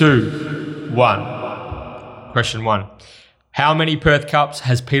 3, 2, 1. Question 1. How many Perth Cups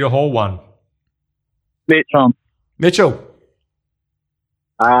has Peter Hall won? Mitchell.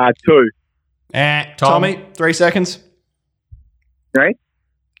 2. Tommy, 3 seconds. 3.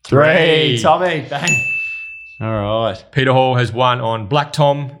 3. Tommy, bang. All right. Peter Hall has won on Black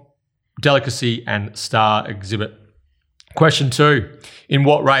Tom, Delicacy and Star Exhibit. Question 2. In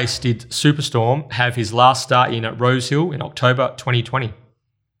what race did Superstorm have his last start in at Rosehill in October 2020?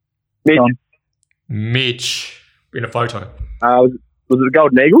 Mitch. In a photo. Was it a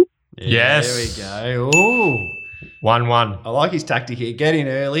Golden Eagle? Yes. There we go. Ooh. 1-1. I like his tactic here. Get in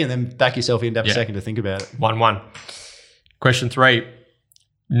early and then back yourself in to have a second to think about it. 1-1. Question 3.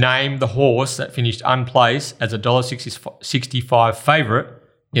 Name the horse that finished unplaced as a $1.65 favourite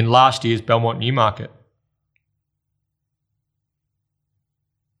in last year's Belmont Newmarket.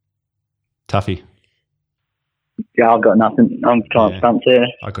 Toughie. Yeah, I've got nothing. I'm trying to stump there.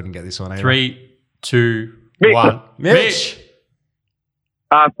 I couldn't get this one either. 3, 2, 1. Mitch.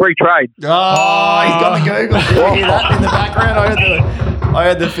 Free trade. Oh, he's got the Google. Did you hear that in the background? I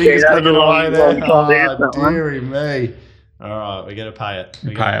heard the fingers clicking away there. Oh, dearie me. All right, we're going to pay it.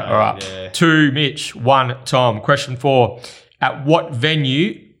 All right. Yeah. 2, Mitch. 1, Tom. Question 4. At what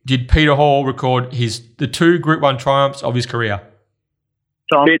venue did Peter Hall record the 2 Group 1 triumphs of his career?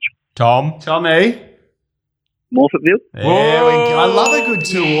 Tom. Mitch. Tom. Tommy. Morfettville. There we go. I love a good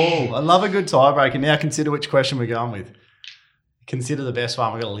 2-all. I love a good tiebreaker. Now consider which question we're going with. Consider the best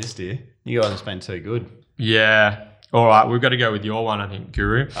one. We've got a list here. You guys have been too good. Yeah. All right. We've got to go with your one, I think,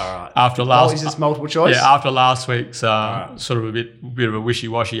 Guru. All right. After last, is this multiple choice? Yeah, after last week's sort of a bit of a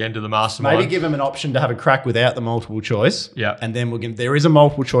wishy-washy end of the mastermind. Maybe give them an option to have a crack without the multiple choice. Yeah. And then there is a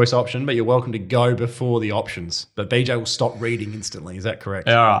multiple choice option, but you're welcome to go before the options. But BJ will stop reading instantly. Is that correct?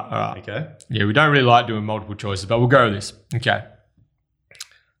 All right. Okay. Yeah, we don't really like doing multiple choices, but we'll go with this. Okay.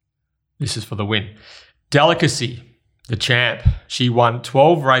 This is for the win. Delicacy. the champ. She won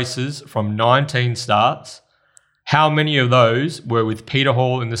 12 races from 19 starts. How many of those were with Peter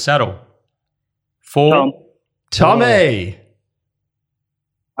Hall in the saddle? 4. Tommy.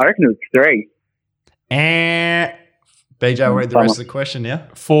 I reckon it was 3. And BJ, I'll read the rest of the question now.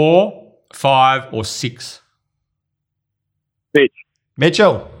 4, 5, or 6?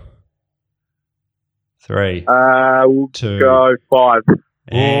 Mitchell. 3. We'll 2. go 5.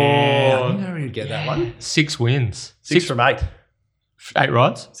 And I didn't know we'd get that one. 6 wins. 6 from 8. 8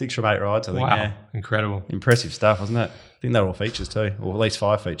 rides? 6 from 8 rides, I think. Wow. Yeah. Incredible. Impressive stuff, wasn't it? I think they were all features too, or at least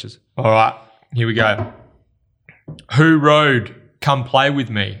 5 features. All right, here we go. Who rode Come Play With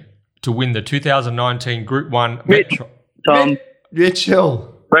Me to win the 2019 Group 1 Metro? Tom. Mitchell.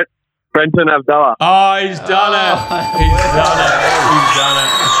 Brenton Avdulla. Oh, he's done it. He's done it.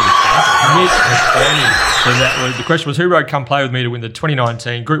 Mitch McClenny. So that was, the question was, who rode Come Play With Me to win the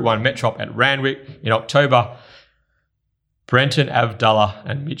 2019 Group 1 Metrop at Randwick in October? Brenton Avdulla,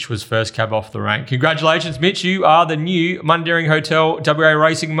 and Mitch was first cab off the rank. Congratulations, Mitch. You are the new Mundaring Hotel WA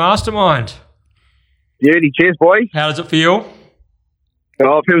Racing Mastermind. Beauty. Cheers, boys. How does it feel?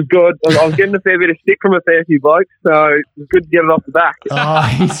 Oh, it feels good. I was getting a fair bit of stick from a fair few blokes, so it was good to get it off the back. Oh,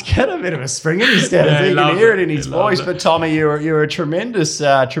 he's got a bit of a spring in his step. Yeah, You can hear it in his He voice. loves it. But Tommy, you're a tremendous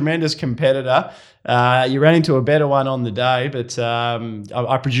competitor. You ran into a better one on the day, but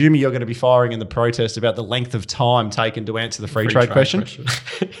I presume you're going to be firing in the protest about the length of time taken to answer the free trade question.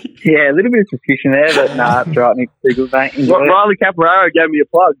 Yeah, a little bit of suspicion there, but nah, that's right. Nick's pretty good, mate. Enjoy it. Riley Caporaro gave me a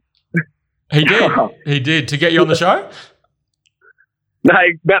plug. He did. He did. To get you on the show? No,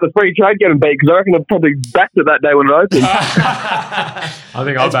 about the free trade getting beat, because I reckon I probably backed it that day when it opened. I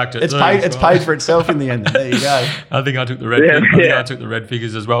think I backed it. It's too, paid. as It's well. paid for itself in the end. There you go. I think I took the red. Yeah, I think yeah. I took the red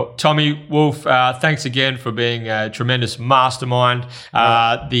figures as well. Tommy Wolf, thanks again for being a tremendous mastermind.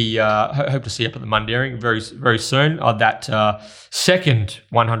 Hope to see you up at the Mundaring very very soon. That second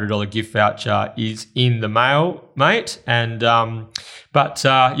 $100 gift voucher is in the mail, mate. And all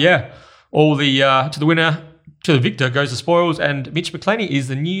the to the winner. To the victor goes the spoils, and Mitch McClenny is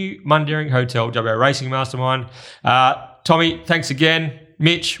the new Mundaring Hotel WA Racing Mastermind. Tommy, thanks again.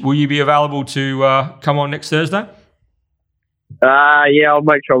 Mitch, will you be available to come on next Thursday? Yeah, I'll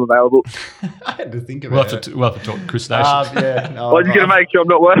make sure I'm available. I had to think about it. We'll have to talk to Chris Nation. Yeah, no, I'm just going to make sure I'm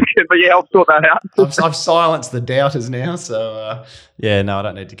not working, but yeah, I'll sort that out. I've silenced the doubters now, so I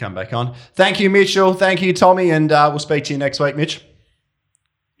don't need to come back on. Thank you, Mitchell. Thank you, Tommy, and we'll speak to you next week, Mitch.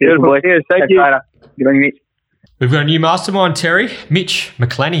 Beautiful. boys. Cheers, thank Catch you. later. Good on you, Mitch. We've got a new mastermind, Terry. Mitch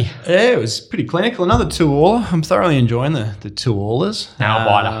McClenny. Yeah, it was pretty clinical. Another 2-all. I'm thoroughly enjoying the 2-allers. Now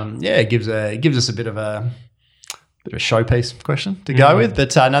wider. Yeah, it gives us a bit of a showpiece question to go with.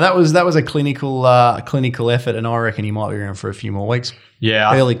 But no, that was a clinical effort, and I reckon he might be around for a few more weeks.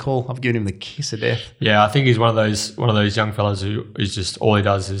 Yeah, Early call. I've given him the kiss of death. yeah. I think he's one of those young fellas who is just all he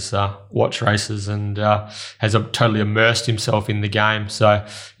does is watch races and has totally immersed himself in the game. So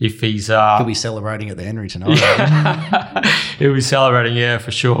if he's He'll be celebrating at the Henry tonight. he'll be celebrating, yeah, for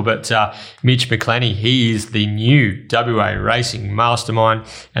sure. But Mitch McClenny, he is the new WA Racing Mastermind,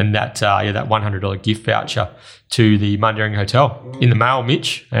 and that $100 gift voucher to the Mundaring Hotel in the mail,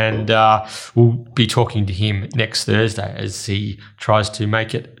 Mitch. And we'll be talking to him next Thursday as he tries to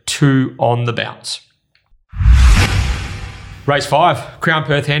make it 2 on the bounce. Race 5, Crown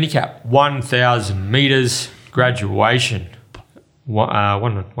Perth Handicap, 1,000 metres, graduation.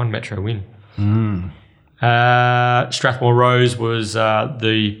 One Metro win. Strathmore Rose was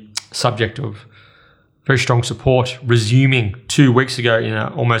the subject of very strong support, resuming 2 weeks ago in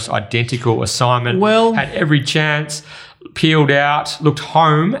an almost identical assignment. Well- had every chance, peeled out, looked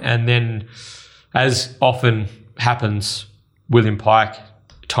home, and then, as often happens, William Pike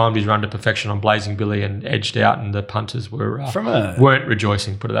timed his run to perfection on Blazing Billy and edged out, and the punters weren't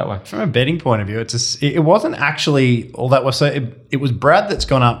rejoicing, put it that way. From a betting point of view, it wasn't actually all that was. So it was Brad that's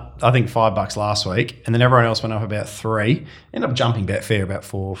gone up, I think, $5 last week, and then everyone else went up about 3. Ended up jumping Betfair about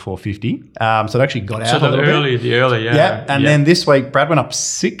 $4.50. So it actually got out a little bit. The early, yeah. Yeah, and then this week Brad went up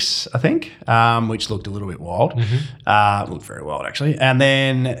 6, I think, which looked a little bit wild. Looked very wild actually. And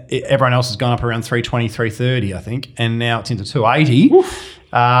then everyone else has gone up around 320, 330, I think, and now it's into 280.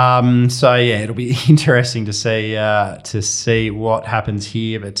 So yeah, it'll be interesting to see what happens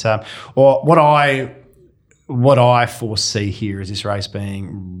here. But what I foresee here is this race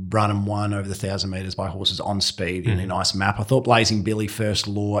being run and won over the 1,000 metres by horses on speed in a nice map. I thought Blazing Billy, First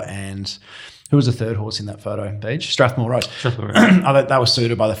Law, and who was the third horse in that photo, Beach? Strathmore Rose. I thought that was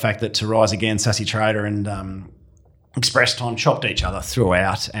suited by the fact that To Rise Again, Sassy Trader, and express time, chopped each other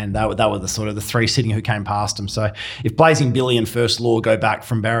throughout, and they were the sort of the three sitting who came past them. So if Blazing Billy and First Law go back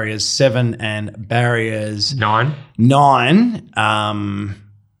from barriers 7 and barriers 9,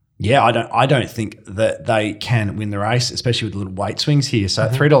 I don't think that they can win the race, especially with the little weight swings here. So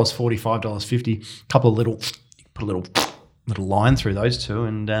 $3.40, $5.50, put a little line through those two.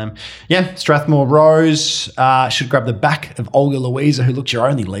 And Strathmore Rose should grab the back of Olga Louisa, who looks your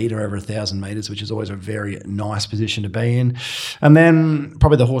only leader over 1,000 metres, which is always a very nice position to be in. And then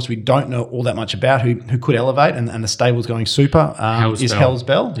probably the horse we don't know all that much about, who could elevate, and the stable's going super, is Hell's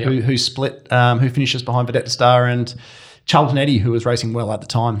Bell, who split, who finishes behind Vedetta Star and Charlton Eddy, who was racing well at the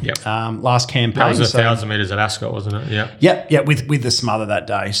time. Last campaign. That was 1,000 metres at Ascot, wasn't it? Yeah, with the smother that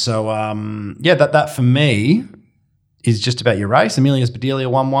day. So, that for me is just about your race. Amelia's Bedelia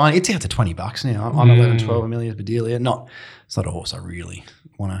 1-1. It's out to $20 now. I'm 11-12. Amelia's Bedelia. It's not a horse I really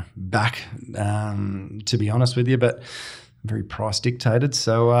want to back, to be honest with you, but very price dictated.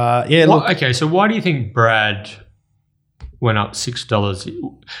 So, Okay, so why do you think Brad went up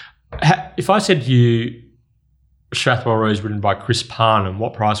 $6? If I said to you, Strathmore Rose ridden by Chris Parnham,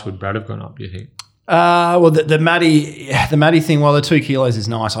 what price would Brad have gone up, do you think? The Maddie thing, while the 2 kilos is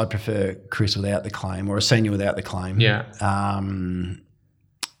nice, I'd prefer Chris without the claim, or a senior without the claim. Yeah.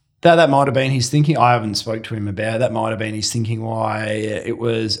 That might have been his thinking. I haven't spoke to him about it. That might have been his thinking why it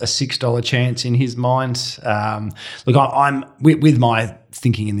was a $6 chance in his mind. Look, I'm with my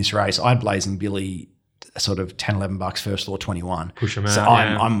thinking in this race, I'd Blazing Billy sort of $10, $11, First Law 21. Push him out. So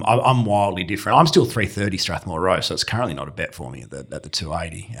I'm wildly different. I'm still 330 Strathmore Rose, so it's currently not a bet for me at the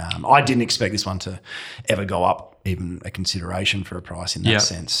 280. I didn't expect this one to ever go up, even a consideration for a price in that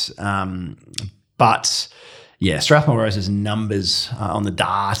sense. But yeah, Strathmore Rose's numbers on the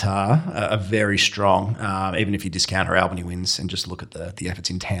data are very strong, even if you discount her Albany wins and just look at the efforts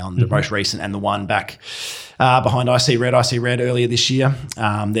in town, the most recent and the one back behind IC Red earlier this year.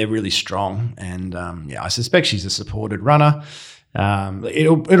 They're really strong, and I suspect she's a supported runner.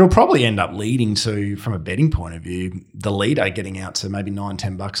 It'll probably end up leading to, from a betting point of view, the leader getting out to maybe $9,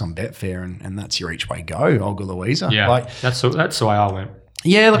 $10 on Betfair, and that's your each way go, Olga Louisa. Yeah, that's the way I went.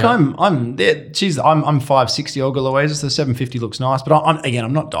 Yeah, look, I'm there. I'm 560 Olga Louisa, so 750 looks nice. But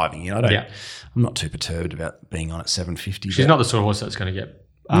I'm not diving in. I'm not too perturbed about being on at 750. She's not the sort of horse that's going to get.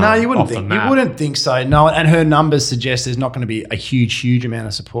 No, you wouldn't think. You wouldn't think so. No, and her numbers suggest there's not going to be a huge amount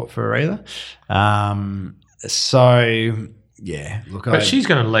of support for her either. But she's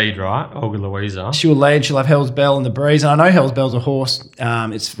going to lead, right? Olga Louisa. She'll lead. She'll have Hell's Bell in the breeze, and I know Hell's Bell's a horse.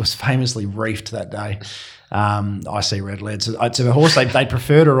 It was famously reefed that day. IC Red led. So it's a horse they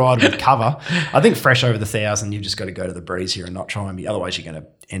prefer to ride with cover. I think fresh over the 1,000, you've just got to go to the breeze here and not try and be. Otherwise, you're going to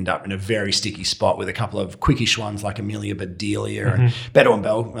end up in a very sticky spot with a couple of quickish ones like Amelia Bedelia and Better and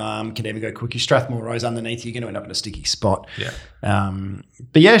Bell can even go quickish. Strathmore Rose underneath, you're going to end up in a sticky spot. Yeah.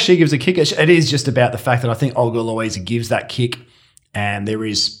 She gives a kick. It is just about the fact that I think Olga Louisa gives that kick, and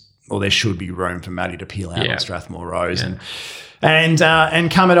there should be room for Maddie to peel out on Strathmore Rose and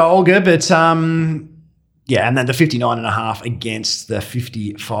come at Olga, but. And then the 59.5 against the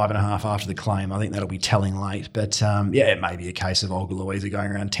 55.5 after the claim. I think that'll be telling late. But, it may be a case of Olga Louisa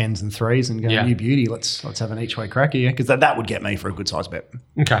going around 10s and 3s and going, new beauty, let's have an each-way crack here, because that would get me for a good-size bet.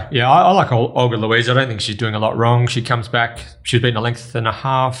 Okay. Yeah, I like Olga Louisa. I don't think she's doing a lot wrong. She comes back. She's beaten a length and a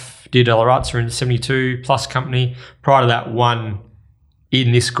half. Dear Delarazza in 72-plus company. Prior to that, won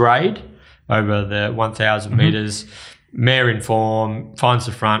in this grade over the 1,000 metres. Mare in form, finds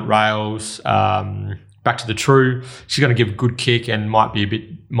the front rails, back to the true. She's going to give a good kick and might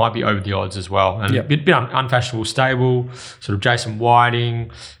be over the odds as well. And a bit unfashionable stable, sort of Jason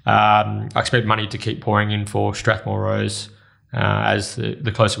Whiting. I expect money to keep pouring in for Strathmore Rose as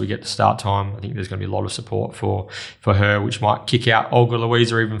the closer we get to start time. I think there's going to be a lot of support for her, which might kick out Olga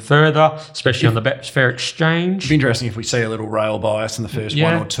Louisa even further, especially on the Betfair exchange. It'd be interesting if we see a little rail bias in the first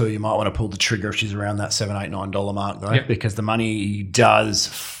one or two. You might want to pull the trigger if she's around that $7, $8, $9 mark though, because the money does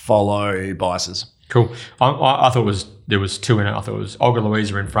follow biases. Cool. I thought there was two in it. I thought it was Olga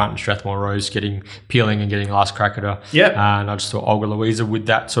Louisa in front and Strathmore Rose peeling and getting last crack at her. Yeah. And I just thought Olga Louisa, with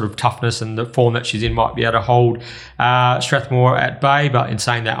that sort of toughness and the form that she's in, might be able to hold Strathmore at bay. But in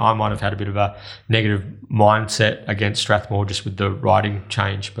saying that, I might have had a bit of a negative mindset against Strathmore just with the riding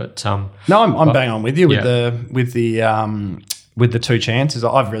change. But no, I'm bang on with you with the two chances.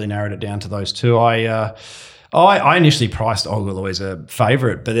 I've really narrowed it down to those two. I initially priced Olga Louisa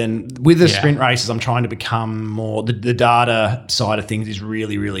favourite, but then with the sprint races, I'm trying to become more. The data side of things is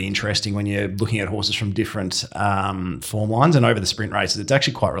really, really interesting when you're looking at horses from different form lines, and over the sprint races, it's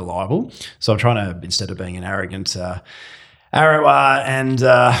actually quite reliable. So I'm trying to, instead of being an arrogant Arawa and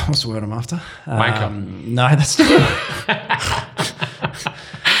what's the word I'm after? Wanker. No, that's not.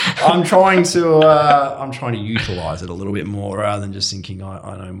 I'm trying to utilise it a little bit more rather than just thinking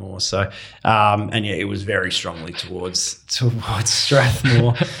I know more. So, and yeah, it was very strongly towards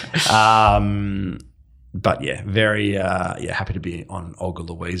Strathmore. But yeah, very happy to be on Olga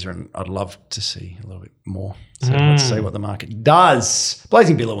Louisa, and I'd love to see a little bit more. So let's see what the market does.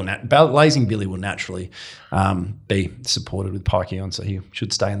 Blazing Billy will naturally be supported with Pikey on, so he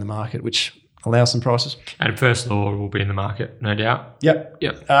should stay in the market, which allows some prices. And First Law will be in the market, no doubt. Yep.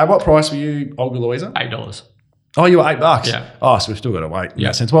 What price were you, Olga Louisa? $8. Oh, you were $8. Yeah. Oh, so we've still got to wait in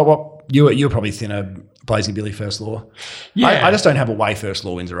that sense. What you were probably thinner. Blazing Billy First Law. Yeah. I just don't have a way First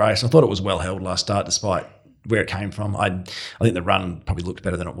Law wins a race. I thought it was well held last start despite where it came from. I think the run probably looked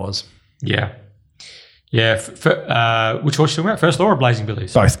better than it was. Yeah. Yeah. Which horse are you talking about? First Law or Blazing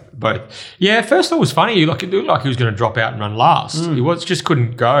Billy's? Both. Yeah, First Law was funny. It looked like he was going to drop out and run last. He just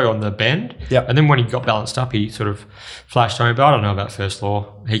couldn't go on the bend. Yep. And then when he got balanced up, he sort of flashed home. But I don't know about First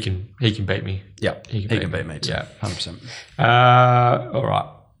Law. He can beat me. Yep. He can beat me too. Yeah. 100%. All right.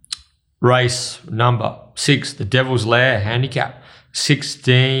 Race number 6, the Devil's Lair handicap,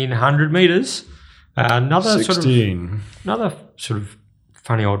 1,600 metres. Another sort of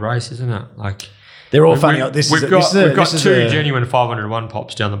funny old race, isn't it? Like they're all funny. We've got two genuine 501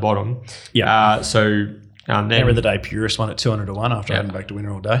 pops down the bottom. Yeah. Then Error of the Day Purist won at 200 to 1 after having backed a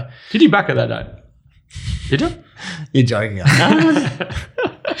winner all day. Did you back it that day? Did you? You're joking. Ask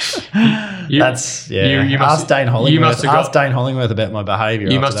Dane Hollingworth. Ask Dane Hollingworth about my behaviour.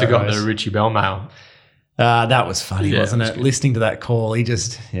 You must have got the Richie Bell mail. That was funny, wasn't it? Listening to that call, it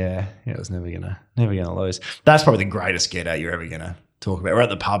was never gonna lose. That's probably the greatest get out you're ever gonna talk about. We're at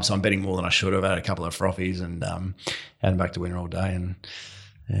the pub, so I'm betting more than I should have. I had a couple of frothies and hadn't backed a winner all day, and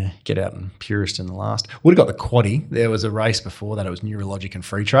get out and Purist in the last. Would have got the quaddie. There was a race before that. It was Neurologic and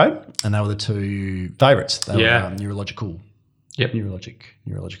Free Trade, and they were the two favourites. They were Neurological. Yep.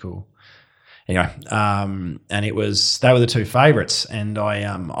 Neurological. Anyway, and they were the two favourites, and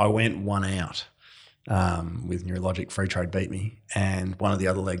I went one out with Neurologic. Free Trade beat me, and one of the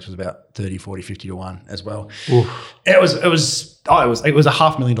other legs was about 30, 40, 50 to 1 as well. Oof. It was a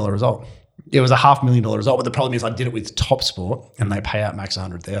 $500,000 result. It was a $500,000 result, but the problem is I did it with Top Sport, and they pay out max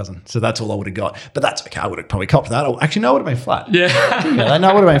 100,000. So that's all I would have got. But that's okay. I would have probably copped that. Actually, no, it would have been flat. Yeah. They know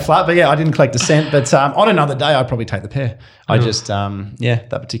it would have been flat, but yeah, I didn't collect a cent. But on another day, I'd probably take the pair. I just, that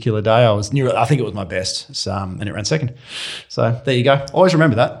particular day, I think it was my best, and it ran second. So there you go. Always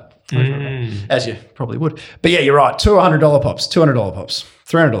remember that. As you probably would. But yeah, you're right. $200 pops, $200 pops,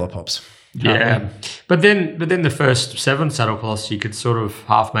 $300 pops. Yeah, but then the first 7 saddle cloths, you could sort of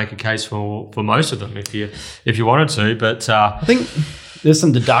half make a case for most of them if you wanted to. But I think there's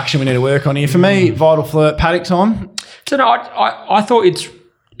some deduction we need to work on here. For me, Vital Flirt, paddock time. So no, I thought it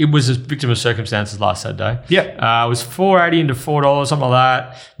was a victim of circumstances last Saturday. Yeah, it was $4.80 into $4, something like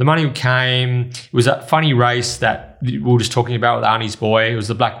that. The money came. It was that funny race that we were just talking about with Arnie's boy. It was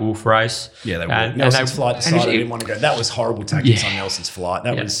the Black Wolf race. Yeah, they were. Nelson's flight decided I didn't want to go. That was horrible tactics on Nelson's flight.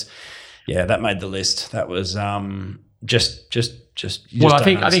 That was. Yeah, that made the list. That was just. Well, I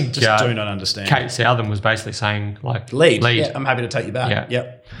think do not understand. Kate Southern was basically saying like lead. Yeah, I'm happy to take you back.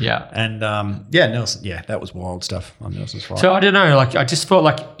 Yeah. And Nelson. Yeah, that was wild stuff on Nelson's flight. So I don't know. Like I just felt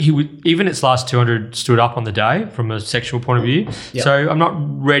like he would, even its last 200 stood up on the day from a sexual point of view. Yep. So I'm not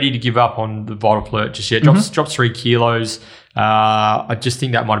ready to give up on the Vital Flirt just yet. Dropped 3 kilos. I just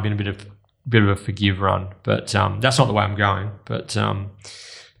think that might have been a bit of a forgive run, but that's not the way I'm going.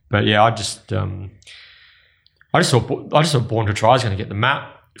 But yeah, I just thought Born to Try is going to get the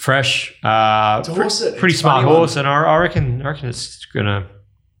map fresh. Pretty smart horse, and I reckon it's gonna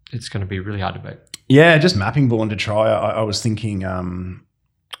be really hard to beat. Yeah, just mapping Born to Try. I was thinking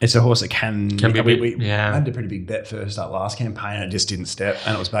it's a horse that can be a bit. We had a pretty big bet first up last campaign, and it just didn't step,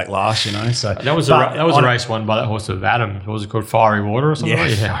 and it was back last. So that was a race won by that horse of Adam. What was it called? Fiery Water or something?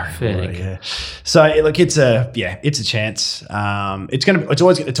 Fiery Water, yeah. So look, it's a chance. It's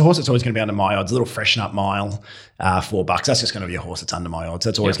a horse that's always going to be under my odds. A little freshen up mile, $4. That's just going to be a horse that's under my odds.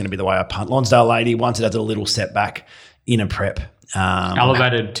 That's always going to be the way I punt. Lonsdale Lady, once it has a little setback in a prep.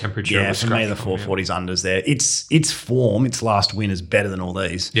 Elevated temperature. Yeah, for me, the 440's unders there. Its form, its last win is better than all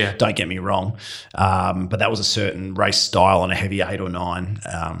these. Yeah. Don't get me wrong. But that was a certain race style on a heavy 8 or 9.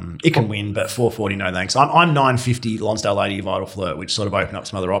 It can win, but 440, no thanks. I'm 950 Lonsdale Lady, Vital Flirt, which sort of opened up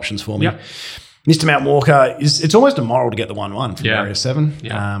some other options for me. Yep. Mr. Mount Walker, it's almost immoral to get the 1-1 from Barrier 7.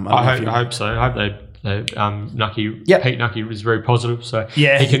 Yeah. I hope so. I hope they Nucky, Yep. Pete Nucky was very positive. So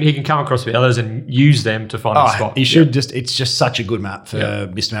Yeah. he can come across with others and use them to find a spot. He should it's just such a good map for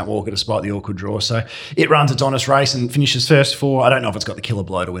Mr. Mount Walker despite the awkward draw. So it runs its honest race and finishes first 4. I don't know if it's got the killer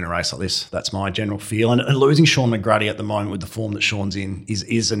blow to win a race like this. That's my general feel. And losing Sean McGrady at the moment with the form that Sean's in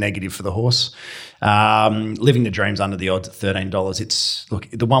is a negative for the horse. Living the Dream's under the odds at $13. It's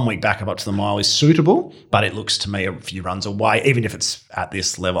the 1 week backup up to the mile is suitable, but it looks to me a few runs away. Even if it's at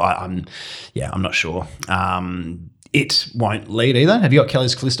this level, I'm not sure. It won't lead either. Have you got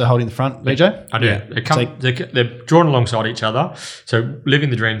Kelly's Callisto holding the front, BJ? I do. Yeah. They're drawn alongside each other. So Living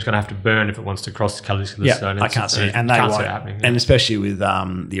the Dream's going to have to burn if it wants to cross Kelly's Callisto. Yeah, I can't see it. And they won't. See it happening. And especially with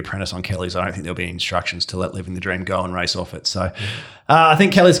the apprentice on Kelly's, I don't think there'll be instructions to let Living the Dream go and race off it. So I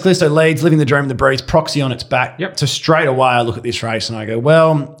think Kelly's Callisto leads, Living the Dream in the breeze, Proxy on its back. Yep. So straight away I look at this race and I go,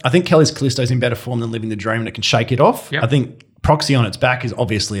 well, I think Kelly's Callisto's in better form than Living the Dream and it can shake it off. Yep. I think Proxy on its back is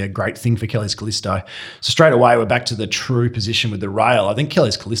obviously a great thing for Kelly's Callisto. So straight away, we're back to the true position with the rail. I think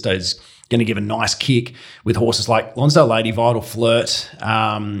Kelly's Callisto is going to give a nice kick with horses like Lonsdale Lady, Vital Flirt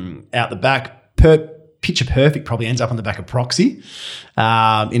out the back. Picture Perfect probably ends up on the back of Proxy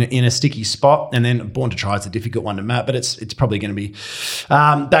in a sticky spot. And then Born to Try is a difficult one to map, but it's probably going to be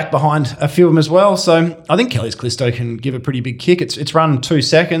back behind a few of them as well. So I think Kelly's Callisto can give a pretty big kick. It's run 2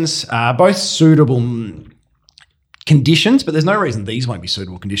 seconds, both suitable conditions, but there's no reason these won't be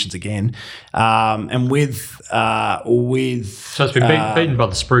suitable conditions again. And with so it's been beaten by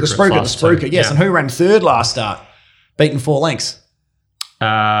the Spruker. The Spruker, yes. Yeah. And who ran 3rd last start? Beaten 4 lengths. Who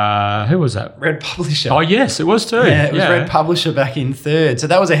was that? Red Publisher. Oh yes, it was too. Yeah, it was Red Publisher back in 3rd. So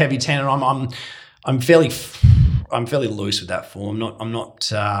that was a heavy 10, and I'm fairly loose with that form. I'm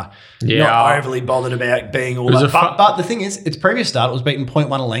not overly bothered about being all that. But the thing is, its previous start it was beaten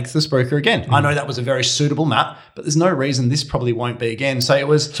 0.1 a length the Spruker again. I know that was a very suitable map, but there's no reason this probably won't be again. So it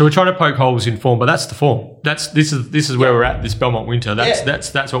was. So we're trying to poke holes in form, but that's the form. This is where we're at this Belmont winter.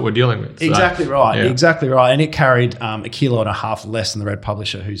 That's what we're dealing with. So, exactly right. Yeah. Exactly right. And it carried 1.5 kilos less than the Red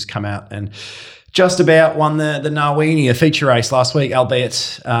Publisher, who's come out and just about won the Narweenia feature race last week,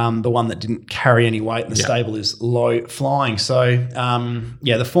 albeit the one that didn't carry any weight and the stable is low flying. So,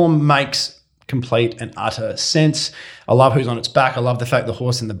 the form makes complete and utter sense. I love who's on its back. I love the fact the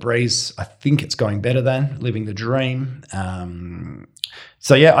horse in the breeze, I think it's going better than Living the Dream.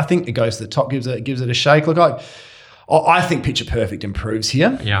 I think it goes to the top, gives it a shake. Look, I think Picture Perfect improves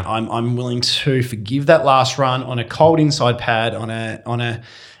here. Yeah. I'm willing to forgive that last run on a cold inside pad on a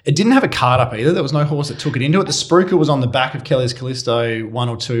it didn't have a card up either. There was no horse that took it into it. The Spruker was on the back of Kelly's Callisto, 1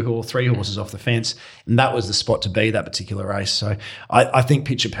 or 2 or 3 horses off the fence, and that was the spot to be that particular race. So I think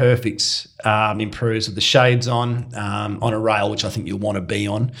Picture Perfect improves with the shades on a rail, which I think you'll want to be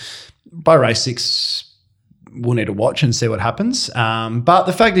on. By race 6, we'll need to watch and see what happens. But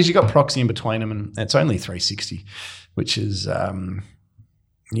the fact is you've got Proxy in between them, and it's only 360, which is,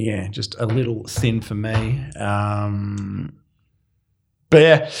 just a little thin for me. But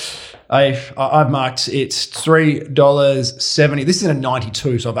yeah, I've marked it's $3.70. This is a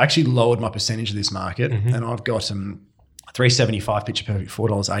 92, so I've actually lowered my percentage of this market, and I've got $3.75 Picture Perfect,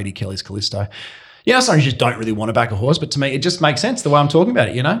 $4.80 Kelly's Callisto. Sometimes you just don't really want to back a horse, but to me it just makes sense the way I'm talking about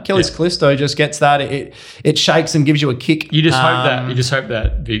it. Kelly's Callisto just gets that it shakes and gives you a kick. You just hope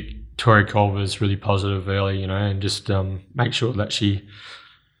that Victoria Culver's really positive early, and just make sure that she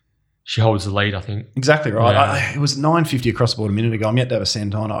holds the lead, I think. Exactly right. Yeah. It was $9.50 across the board a minute ago. I'm yet to have a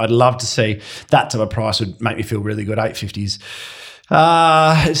cent on it. I'd love to see that type of price would make me feel really good. $8.50s.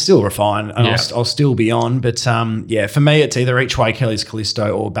 It's still refined, and I'll still be on. But for me, it's either each way Kelly's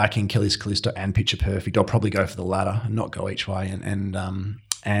Callisto or backing Kelly's Callisto and Picture Perfect. I'll probably go for the latter and not go each way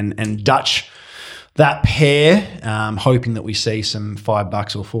and Dutch that pair, hoping that we see some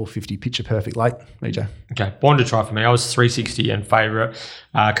 $5 or $4.50 Picture Perfect late. BJ. Okay, Born to Try for me. I was $3.60 and favourite.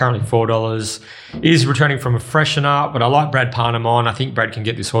 Currently $4. Is returning from a freshener, but I like Brad Parnham. I think Brad can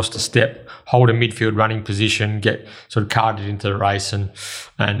get this horse to hold a midfield running position, get sort of carted into the race and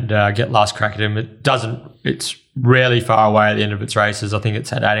get last crack at him. It's rarely far away at the end of its races. I think it's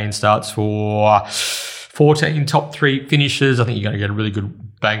had 18 starts for 14 top 3 finishes. I think you're going to get a really good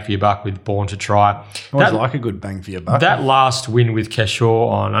bang for your buck with Born to Try. I always like a good bang for your buck. That last win with Keshaw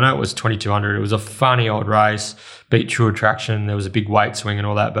on, I know it was 2,200. It was a funny old race, beat True Attraction. There was a big weight swing and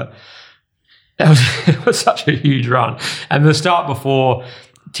all that, but it was such a huge run. And the start before,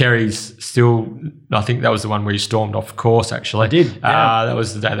 Terry's still, I think that was the one where he stormed off course, actually. I did. Yeah. That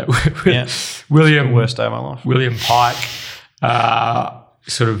was the day that William, worst day of my life. William Pike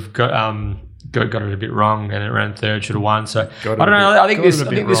sort of got it a bit wrong, and it ran 3rd, should have won. So I don't know. I think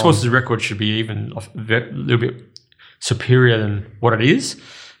this horse's record should be even a little bit superior than what it is.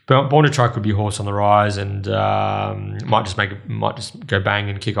 Born to Try could be a horse on the rise, and might just go bang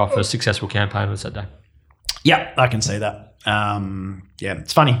and kick off a successful campaign on Saturday. Yeah, I can see that.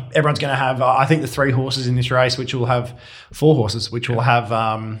 It's funny. Everyone's going to have, I think, the 3 horses in this race, which will have 4 horses, which will have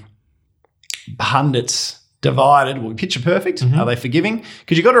pundits divided. Will be picture perfect. Are they forgiving?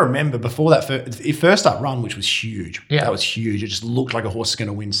 Because you've got to remember, before that first up run, which was huge. Yeah. That was huge. It just looked like a horse is going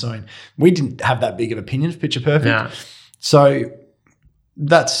to win soon. We didn't have that big of opinion for picture perfect. Yeah. So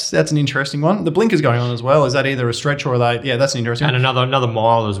that's an interesting one. The blinker's going on as well. Is that either a stretch or that's an interesting one. And another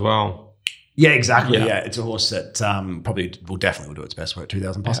mile as well. Yeah, exactly. Yeah, it's a horse that probably will definitely do its best work,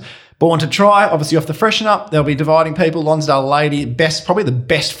 2,000 plus. Yeah. Born to Try, obviously off the freshen up. They'll be dividing people. Lonsdale Lady, probably the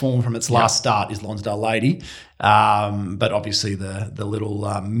best form from its last start is Lonsdale Lady. But obviously the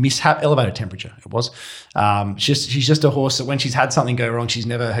little mishap, elevated temperature it was. She's just a horse that when she's had something go wrong,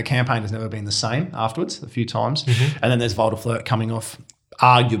 her campaign has never been the same afterwards, a few times. And then there's Volta Flirt coming off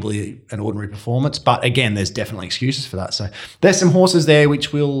arguably an ordinary performance, but again, there's definitely excuses for that. So there's some horses there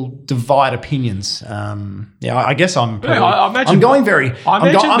which will divide opinions. I guess I'm taking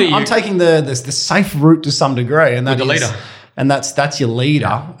the safe route to some degree, and that's the leader. And that's your leader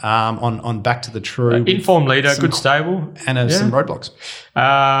on Back to the True. Informed leader, good stable. And some roadblocks.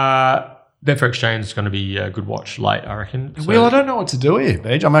 Betfair Exchange is going to be a good watch late, I reckon. So. Well, I don't know what to do here,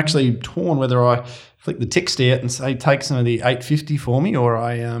 Beej. I'm actually torn whether I flick the tick out and say take some of the 850 for me, or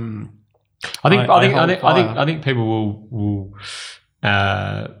I think people will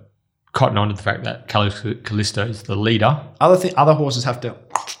cotton on to the fact that Callisto is the leader. Other horses have to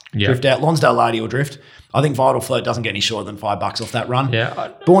drift out. Lonsdale Lady will drift. I think Vital Float doesn't get any shorter than $5 off that run.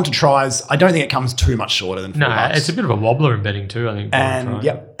 Yeah. Born to Tries, I don't think it comes too much shorter than $4. No, it's a bit of a wobbler in betting too, I think.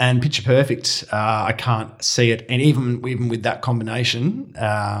 And Picture Perfect, I can't see it. And even with that combination,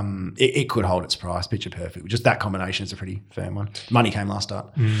 it could hold its price, Picture Perfect. Just that combination is a pretty firm one. Money came last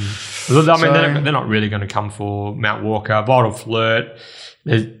start. They're not really going to come for Mount Walker. Vital Flirt,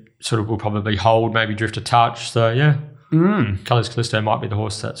 they sort of will probably hold, maybe drift a touch. So, yeah. Colours Callisto might be the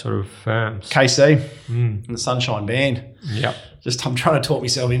horse that sort of firms. KC and the Sunshine Band. Yep. I'm trying to talk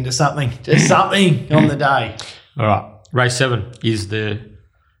myself into something. Just something on the day. All right. Race 7 is the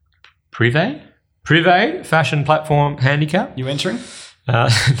Privé Fashion Platform Handicap. You entering? No,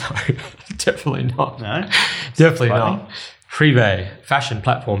 definitely not. No? Definitely not. Privé Fashion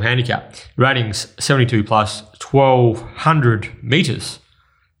Platform Handicap. Ratings 72 plus 1,200 metres.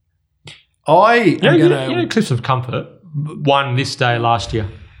 Cliffs of Comfort won this day last year.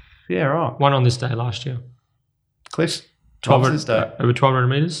 Yeah, right. Won on this day last year. Cliffs? Over 1,200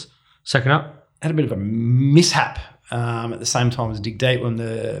 metres. Second up. Had a bit of a mishap at the same time as Dig Deep when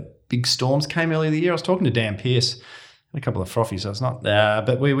the big storms came earlier in the year. I was talking to Dan Pearce. Had a couple of frothies, so it's not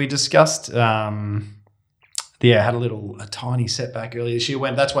but we discussed had a tiny setback earlier this year.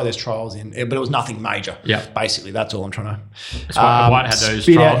 That's why there's trials in, but it was nothing major. Yeah, basically that's all I'm trying to. That's why White had those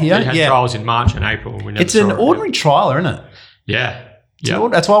trials. They had trials in March and April. It's an ordinary trial, isn't it? Yeah.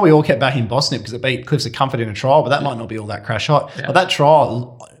 That's why we all kept backing Bosnip, because it beat Cliffs of Comfort in a trial, but that might not be all that crash hot. Yeah. But that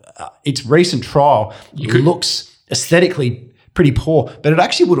trial, its recent trial, looks aesthetically pretty poor, but it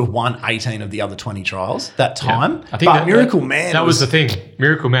actually would have won 18 of the other 20 trials that time. I think Miracle Man... That was the thing.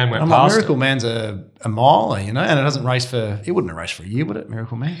 Miracle Man went past Miracle Man's a miler, and it doesn't race for... It wouldn't have raced for a year, would it,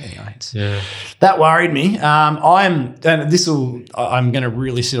 Miracle Man? Anyway, that worried me. I'm going to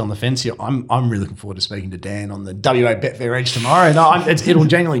really sit on the fence here. I'm really looking forward to speaking to Dan on the WA Betfair Edge tomorrow. No, it'll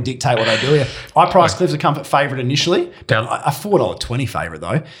genuinely dictate what I do here. I priced Cliffs of Comfort favourite initially, but a $4.20 favourite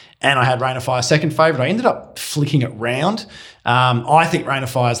though, and I had Rain of Fire second favourite. I ended up flicking it round. I think Rain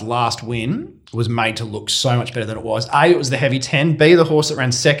of Fire's last win was made to look so much better than it was. A, it was the heavy 10. B, the horse that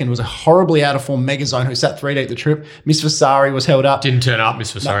ran second was a horribly out of form Megazone who sat 3 deep the trip. Miss Vasari was held up. Didn't turn up,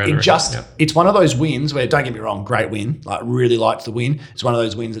 Miss Vasari. It's one of those wins where, don't get me wrong, great win. Like, really liked the win. It's one of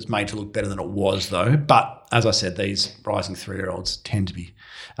those wins that's made to look better than it was though. But as I said, these rising 3-year-olds tend to be,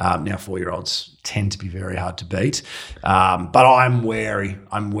 now 4-year-olds tend to be very hard to beat. But I'm wary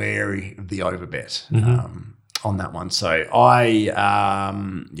of the overbet on that one. So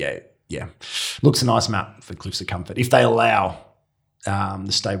looks a nice map for Cliffs of Comfort. If they allow, the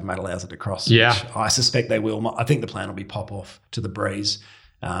stablemate allows it to cross. Yeah. Which I suspect they will. I think the plan will be pop off to the breeze.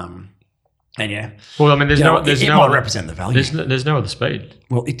 Well, I mean, it might represent the value. There's no other speed.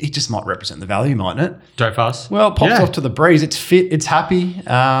 Well, it just might represent the value, mightn't it? Go fast. Well, it pops off to the breeze. It's fit. It's happy. Should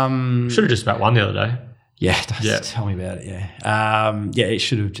have just about won the other day. Yeah, tell me about it. Yeah, it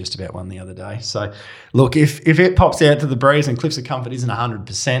should have just about won the other day. So, look, if it pops out to the breeze and Cliffs of Comfort isn't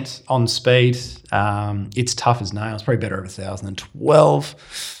 100% on speed, it's tough as nails. Probably better over 1,000 than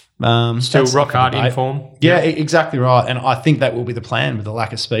 12. Still that's rock hard debate. in form. Yeah, exactly right. And I think that will be the plan with the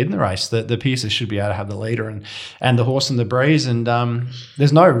lack of speed in the race. The Pierces should be able to have the leader and the horse and the breeze. And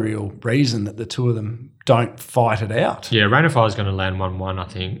there's no real reason that the two of them don't fight it out. Yeah, Rain of Fire is going to land 1-1, I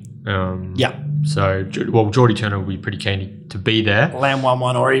think. So, Geordie Turner will be pretty keen to be there. Land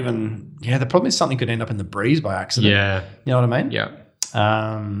 1-1 or even, the problem is something could end up in the breeze by accident. Yeah. You know what I mean? Yeah.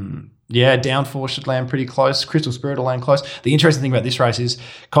 Downforce should land pretty close. Crystal Spirit will land close. The interesting thing about this race is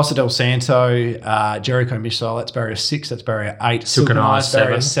Costa del Santo, Jericho Missile, that's barrier 6, that's barrier 8. Silken Eyes,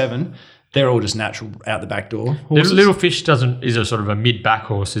 barrier 7. They're all just natural out the back door. Little Fish is a sort of a mid-back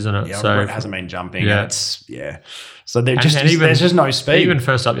horse, isn't it? Yeah, so it hasn't been jumping. Yeah. So there's just no speed. Even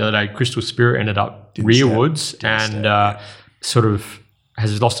first up the other day, Crystal Spirit ended up rearwards and sort of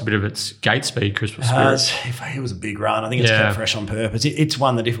has lost a bit of its gate speed, Crystal Spirit. It was a big run. I think it's kept fresh on purpose. It's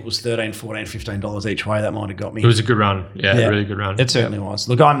one that if it was $13, $14, $15 each way, that might have got me. It was a good run. Yeah, really good run. It certainly was.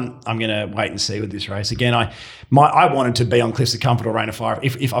 Look, I'm going to wait and see with this race. Again, I wanted to be on Cliffs of Comfort or Rain of Fire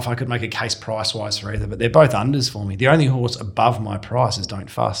if I could make a case price-wise for either, but they're both unders for me. The only horse above my price is Don't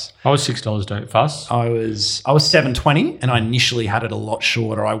Fuss. I was $6, Don't Fuss. I was $7.20, and I initially had it a lot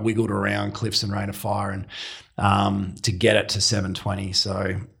shorter. I wiggled around Cliffs and Rain of Fire and to get it to $7.20.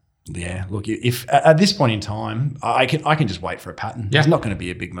 So yeah, look, if at this point in time, I can just wait for a pattern. There's not going to be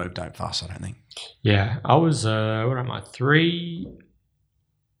a big move. Don't Fuss, I don't think. Yeah, I was what am I?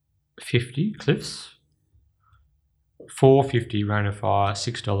 $3.50 Cliffs, $4.50 Rain of Fire,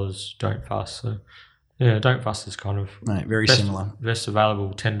 $6 Don't Fuss. So yeah, Don't Fuss is kind of very similar. Best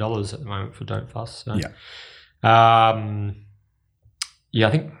available $10 at the moment for Don't Fuss. So. Yeah, I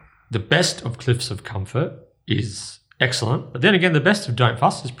think the best of Cliffs of Comfort is excellent, but then again, the best of Don't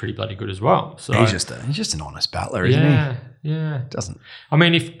Fuss is pretty bloody good as well. So he's just an honest battler, isn't he? Yeah. Doesn't. I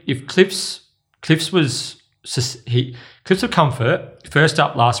mean, if Cliffs of Comfort first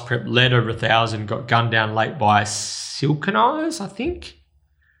up last prep led over 1,000, got gunned down late by Silken Eyes, I think.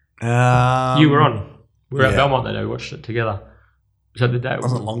 You were on. We were at Belmont that day. We watched it together. Was that the day? It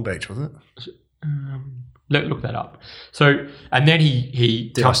wasn't Long Beach, was it? Look that up. So and then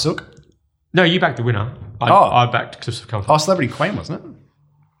he did I sook? No, you backed the winner. I backed Cliffs of Comfort. Oh, Celebrity Queen, wasn't it?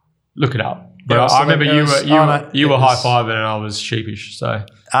 Look it up. But I remember you were high-fiving and I was sheepish. So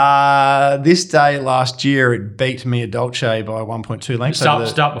this day last year, it beat Mia Dolce by 1.2 lengths.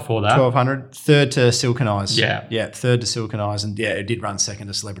 Start before that. 1,200. Third to Silken Eyes. Yeah. Third to Silken Eyes, and it did run second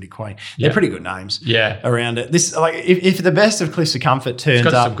to Celebrity Queen. They're pretty good names. Yeah. Around it. This if the best of Cliffs of Comfort turns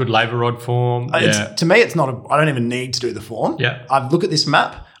it's got up, some good labour rod form. To me, it's not. I don't even need to do the form. Yeah. I look at this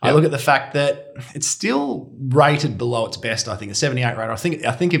map. I look at the fact that it's still rated below its best. I think a 78 rater. I think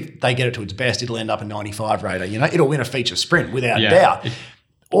if they get it to its best, it'll end up a 95 rater. It'll win a feature sprint without doubt.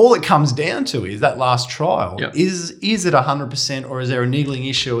 All it comes down to is that last trial. Yep. Is it 100% or is there a niggling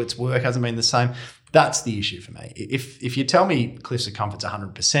issue? Its work hasn't been the same. That's the issue for me. If you tell me Cliffs of Comfort's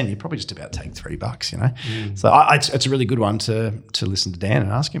 100%, you probably just about take $3. So it's a really good one to listen to Dan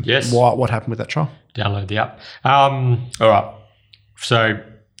and ask him. Yes. What happened with that trial? Download the app. All right. So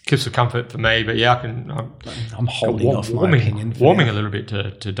Cliffs of Comfort for me, but I'm holding off my opinion. Warming a little bit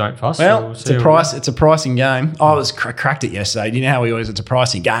to Don't Fuss. Well, it's a pricing game. I was cracked it yesterday. You know how it's a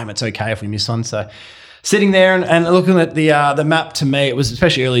pricing game. It's okay if we miss one. So sitting there and looking at the map, to me, it was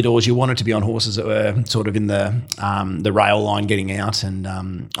especially early doors. You wanted to be on horses that were sort of in the rail line getting out. And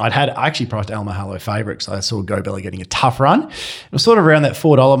I actually priced Al Mahalo favourite, so I saw Go Bella getting a tough run. It was sort of around that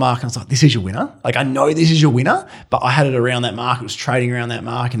 $4 mark, and I was like, this is your winner. Like, I know this is your winner, but I had it around that mark. It was trading around that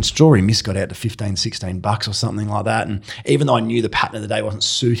mark, and Strawberry Miss got out to $15, $16 or something like that. And even though I knew the pattern of the day wasn't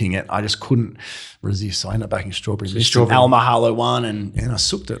suiting it, I just couldn't resist. So I ended up backing Strawberry Miss. Al Mahalo won, and I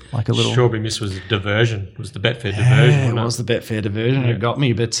sooked it like a little. Strawberry Miss was a diversion. Was the Betfair diversion? It was the Betfair diversion. It got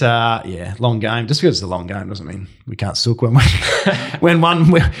me, but long game. Just because it's a long game doesn't mean we can't sook when one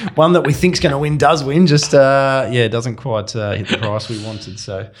that we think's going to win does win. Just doesn't quite hit the price we wanted.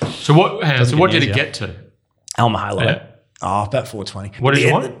 So what did it get to? Al Mahalo. Yeah. About 420. What did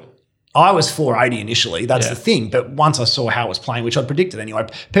you want? I was 480 initially. That's the thing. But once I saw how it was playing, which I predicted anyway,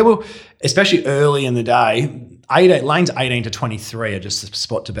 people, especially early in the day, lanes 18 to 23 are just the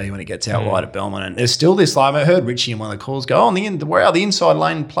spot to be when it gets out wide at Belmont. And there's still this, I heard Richie in one of the calls go, the inside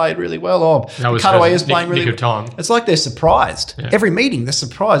lane played really well. The cutaway is playing really well. It's like they're surprised. Yeah. Every meeting, they're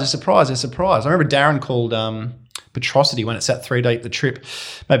surprised. I remember Darren called Petrosity when it sat 3 deep the trip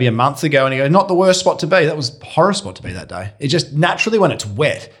maybe a month ago, and he goes, not the worst spot to be. That was a horror spot to be that day. It just naturally, when it's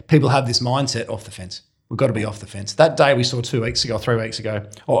wet, people have this mindset off the fence. We've got to be off the fence. That day we saw 3 weeks ago,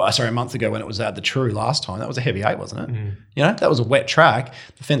 a month ago when it was at the True last time, that was a heavy 8, wasn't it? That was a wet track.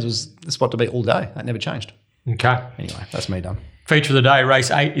 The fence was the spot to be all day. That never changed. Okay. Anyway, that's me done. Feature of the day,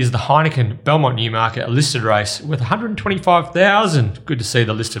 race 8 is the Heineken Belmont Newmarket, a listed race with 125,000. Good to see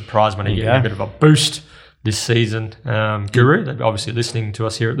the listed prize money getting a bit of a boost this season. Guru, they're obviously listening to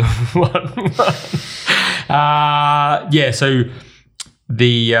us here at the one. So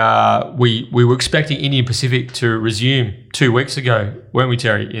we were expecting Indian Pacific to resume 2 weeks ago, weren't we,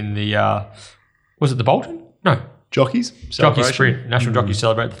 Terry? In the was it the Bolton? No. Jockey Sprint, National Jockey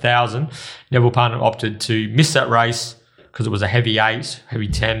Celebrate the 1,000. Neville Parnham opted to miss that race because it was a heavy 8, heavy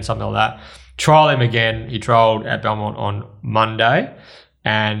 10, something like that. Trial him again. He trialled at Belmont on Monday,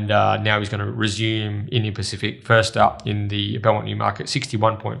 and now he's going to resume Indian Pacific. First up in the Belmont Newmarket,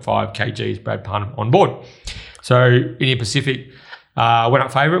 61.5 kgs, Brad Parnham on board. So Indian Pacific went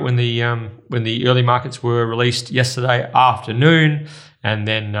up favourite when the early markets were released yesterday afternoon, and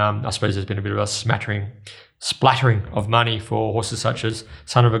then I suppose there's been a bit of a splattering of money for horses such as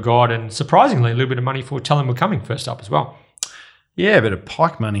Son of a God, and surprisingly a little bit of money for Tell Them We're Coming first up as well. Yeah, a bit of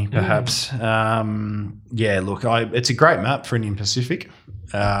pike money perhaps. It's a great map for Indian Pacific.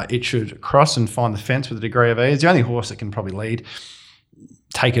 It should cross and find the fence with a degree of ease. The only horse that can probably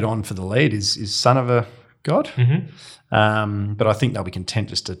take it on for the lead is Son of a God. Mm-hmm. But I think they'll be content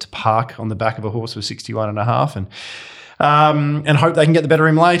just to park on the back of a horse with 61.5 and hope they can get the better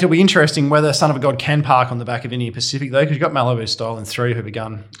of him late. It'll be interesting whether Son of a God can park on the back of Indian Pacific, though, because you've got Malibu Style in 3 who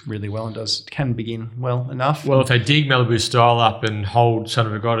begun really well and can begin well enough. Well, if they dig Malibu Style up and hold Son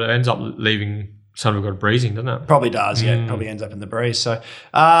of a God, it ends up leaving Son of a God breezing, doesn't it? Probably does, yeah. It probably ends up in the breeze. So,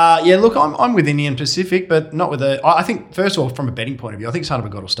 I'm with Indian Pacific, but not with I think, first of all, from a betting point of view, I think Son of a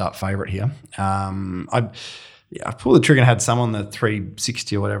God will start favourite here. I pulled the trigger and had some on the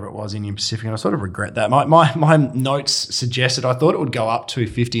 360 or whatever it was, Indian Pacific, and I sort of regret that. My notes suggested I thought it would go up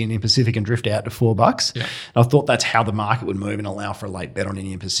 250 Indian Pacific and drift out to $4. Yeah. And I thought that's how the market would move and allow for a late bet on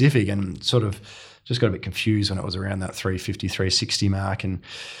Indian Pacific, and sort of just got a bit confused when it was around that 350, 360 mark, and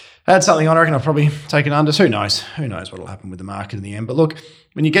had something on. I reckon I'll probably take it under. Who knows? Who knows what will happen with the market in the end? But look,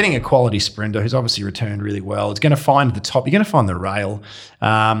 when you're getting a quality sprinter who's obviously returned really well, it's going to find the top. You're going to find the rail.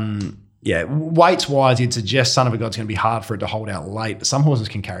 Weights-wise, you'd suggest Son of a God's going to be hard for it to hold out late, but some horses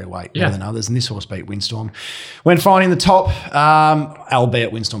can carry weight better than others, and this horse beat Windstorm when finding the top,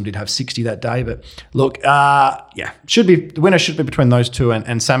 albeit Windstorm did have 60 that day. But look, the winner should be between those two, and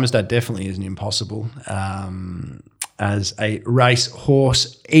Samizdat definitely isn't impossible as a race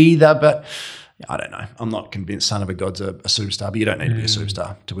horse either, but I don't know. I'm not convinced Son of a God's a superstar, but you don't need to be a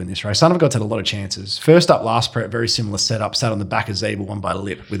superstar to win this race. Son of a God's had a lot of chances. First up last prep, very similar setup, sat on the back of Zebra, won by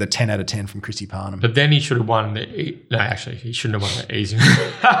Lip with a 10 out of 10 from Chrissy Parnham. But then he should have won he shouldn't have won the easing.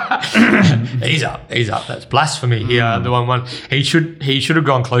 Ease up. That's blasphemy here. The 1-1. He should have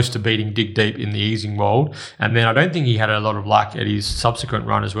gone close to beating Dig Deep in the easing world. And then I don't think he had a lot of luck at his subsequent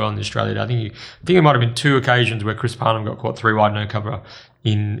run as well in Australia. I think it might have been 2 occasions where Chris Parnham got caught 3 wide, no cover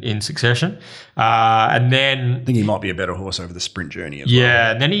in succession. And then I think he might be a better horse over the sprint journey as well.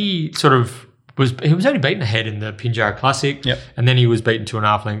 Yeah, and then he sort of was only beaten ahead in the Pinjarra Classic, and then he was beaten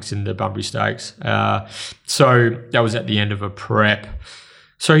 2.5 lengths in the Bunbury Stakes. So that was at the end of a prep.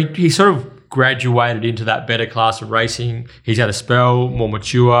 So he sort of graduated into that better class of racing. He's had a spell, more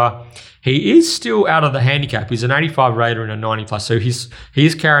mature. He is still out of the handicap. He's an 85 rater and a 90 plus, so he's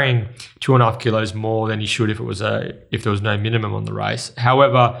carrying 2.5 kilos more than he should if there was no minimum on the race.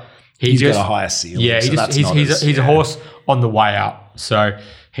 However, he's got a higher ceiling. Yeah, he's a horse on the way up. So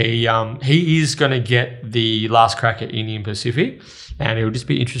he is going to get the last crack at Indian Pacific, and it'll just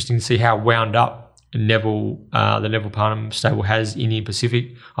be interesting to see how wound up the Neville Parnham stable has Indian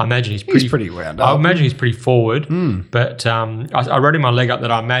Pacific. I imagine he's pretty wound up. I imagine he's pretty forward. But I wrote in my leg up that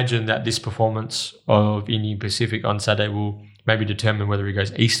I imagine that this performance of Indian Pacific on Saturday will maybe determine whether he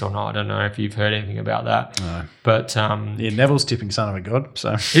goes east or not. I don't know if you've heard anything about that. No. But Neville's tipping Son of a God.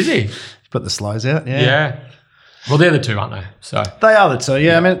 So is he? Put the slows out. Yeah. Well, they're the two, aren't they? So they are the two.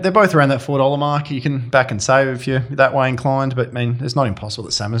 Yeah, I mean, they're both around that $4 mark. You can back and save if you're that way inclined. But I mean, it's not impossible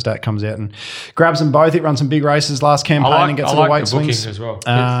that Samizdat comes out and grabs them both. It runs some big races last campaign and gets the weight swings as well.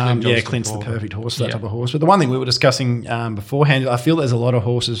 Clint's the perfect horse for that type of horse. But the one thing we were discussing beforehand, I feel there's a lot of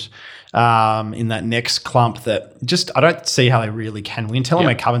horses in that next clump that just I don't see how they really can win. Tell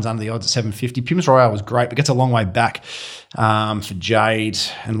me Coven's under the odds at 750. Pims Royale was great, but gets a long way back for Jade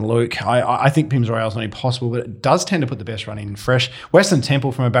and Luke. I think Pims Royale's not impossible, but it does tend to put the best run in fresh. Western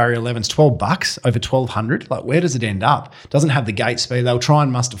Temple from a barrier 11's $12 over 1,200. Like, where does it end up? Doesn't have the gate speed. They'll try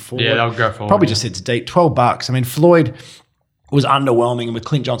and muster forward. Yeah, they'll go forward. Probably just sits deep. $12. I mean, Floyd was underwhelming, and with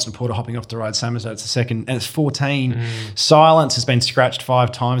Clint Johnson Porter hopping off the ride, Samizdat, it's the second, and it's 14. Silence has been scratched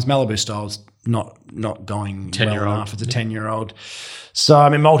 5 times. Malibu Styles not going 10-year-old. well enough. It's a 10-year-old. So, I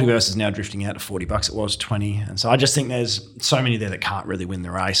mean, Multiverse is now drifting out to $40. It was 20. And so I just think there's so many there that can't really win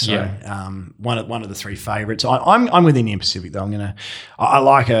the race. So one of the three favourites. I'm with Indian Pacific, though. I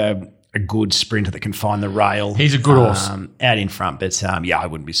like a good sprinter that can find the rail. He's a good horse. Out in front. But, I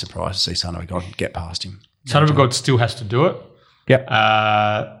wouldn't be surprised to see Son of a God get past him. Son of a God still has to do it. Yep.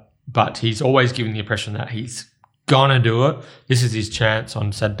 But he's always given the impression that he's gonna do it. This is his chance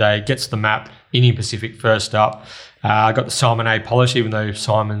on Saturday. Gets the map. Indian Pacific first up. I got the Simon A polish, even though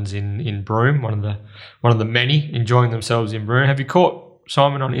Simon's in Broome, one of the many enjoying themselves in Broome. Have you caught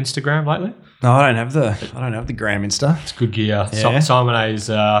Simon on Instagram lately? No, I don't have the Gram Insta. It's good gear. Yeah. Simon A's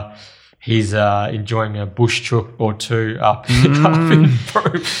he's enjoying a bush trip or two up in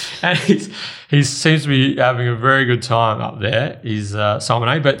Broome, and he seems to be having a very good time up there. Is Simon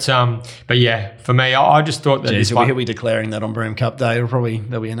A, but yeah, for me, I just thought that he'll be declaring that on Broome Cup Day.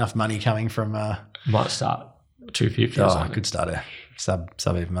 There'll be enough money coming from. Might start 250 or something. Good start there. Sub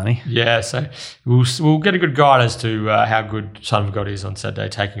even money. Yeah, so we'll get a good guide as to how good Son of God is on Saturday,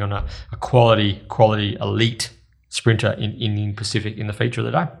 taking on a quality elite sprinter in Indian Pacific in the feature of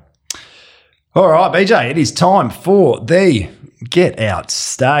the day. All right, BJ, it is time for the Get Out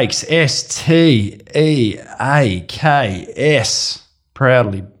Stakes. STEAKS.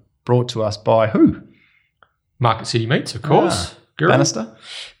 Proudly brought to us by who? Market City Meats, of course.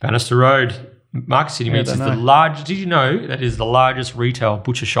 Bannister Road. Market City Meats is the largest. Did you know that is the largest retail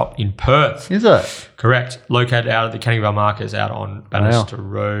butcher shop in Perth? Is it? Correct. Located out of the Canning Vale Markets out on Bannister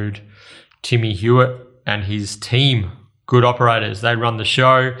Road. Timmy Hewitt and his team, good operators. They run the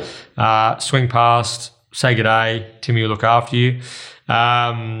show. Swing past, say good day. Timmy will look after you.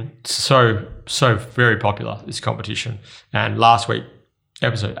 So very popular, this competition. And last week,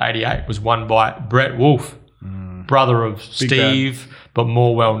 episode 88 was won by Brett Wolfe, brother of Steve, but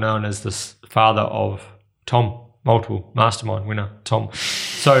more well known as the father of Tom, multiple mastermind winner, Tom.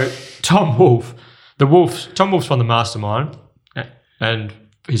 So Tom Wolfe won the mastermind, and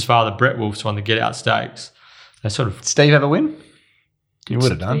his father, Brett Wolfe's won the Get Out Stakes. They sort of... Steve have a win? You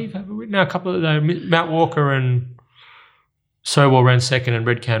would have done. Steve have a win? No, a couple of... Matt Walker and Sowell ran second and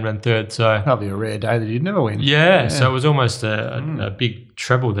Red Can ran third. So probably a rare day that you'd never win. Yeah, so it was almost a big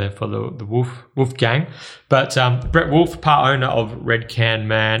treble there for the Wolf gang. But Brett Wolfe, part owner of Red Can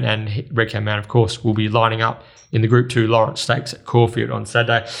Man, and Red Can Man, of course, will be lining up in the Group 2 Lawrence Stakes at Caulfield on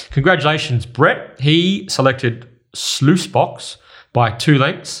Saturday. Congratulations, Brett. He selected Sluice Box by 2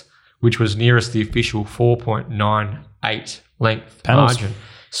 lengths, which was nearest the official 4.98 length margin.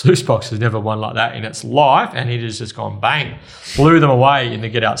 Sluice Box has never won like that in its life, and it has just gone bang, blew them away in the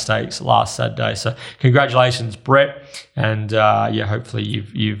Get Out Stakes last Saturday. So congratulations, Brett, and hopefully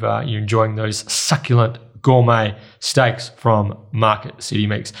you're enjoying those succulent gourmet steaks from Market City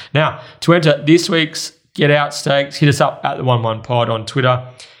Meats. Now, to enter this week's Get Out Stakes, hit us up at the 11 Pod on Twitter.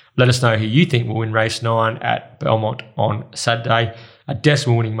 Let us know who you think will win race 9 at Belmont on Saturday. A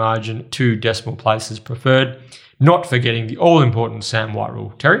decimal winning margin, 2 decimal places preferred. Not forgetting the all-important Sam White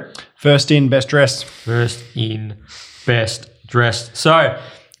rule. Terry? First in, best dressed. First in, best dressed. So,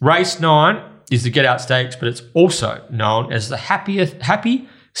 race 9 is the Get Out Stakes, but it's also known as the happy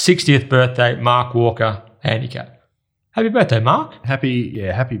 60th birthday Mark Walker handicap. Happy birthday, Mark.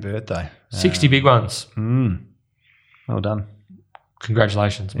 Happy birthday. 60 big ones. Well done.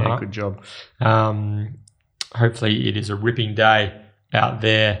 Congratulations, Mark. Yeah, good job. Hopefully it is a ripping day out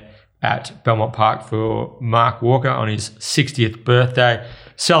there at Belmont Park for Mark Walker on his 60th birthday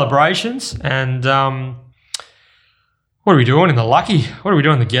celebrations. And what are we doing in the Lucky? What are we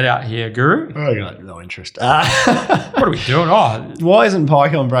doing in the Get Out here, Guru? I got no interest. What are we doing? Why isn't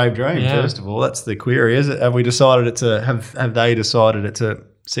Pike on Brave Dream, Yeah. first of all? That's the query, is it? Have we decided it's have they decided it's a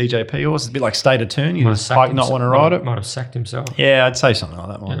CJP horse? It's a bit like State of Turn. You does Pike not want to ride it? Might have sacked himself. Yeah, I'd say something like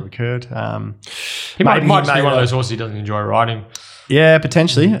that might have occurred. He might just be one of those horses he doesn't enjoy riding. Yeah,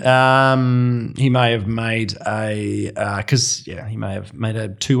 potentially. He may have made he may have made a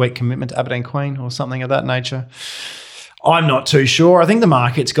 2-week commitment to Aberdeen Queen or something of that nature. I'm not too sure. I think the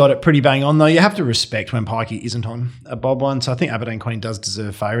market's got it pretty bang on, though. You have to respect when Pikey isn't on a bob one. So I think Aberdeen Queen does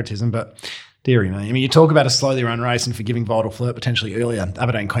deserve favouritism, but dearie me. I mean, you talk about a slowly run race and forgiving Vital Flirt potentially earlier.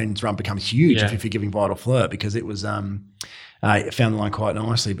 Aberdeen Queen's run becomes huge if you're forgiving Vital Flirt because it was it found the line quite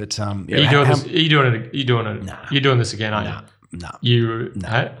nicely. But Are you doing this again, aren't you? No,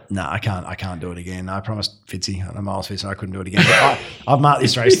 I can't do it again. I promised Fitzy on a Miles Fitz I couldn't do it again. But I've marked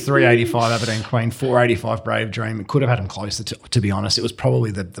this race 385 Aberdeen Queen, 485 Brave Dream. It could have had him closer, to be honest. It was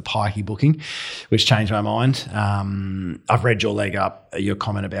probably the Pikey booking, which changed my mind. I've read your leg up. your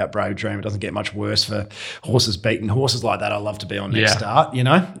comment about Brave Dream. It doesn't get much worse for horses beaten. Horses like that I love to be on next start, you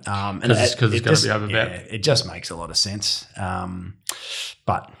know. Because it's going to be over bet. Yeah, it just makes a lot of sense.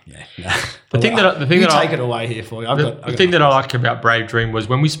 But yeah, the thing that take it away here for you. The thing that I like about Brave Dream was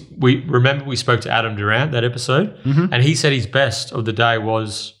when we remember we spoke to Adam Durant that episode, and he said his best of the day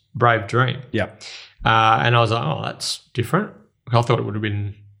was Brave Dream. Yeah, and I was like, oh, that's different. I thought it would have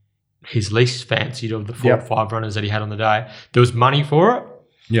been his least fancied of the 4 or 5 runners that he had on the day. There was money for it.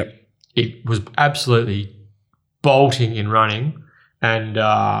 Yep, it was absolutely bolting in running, and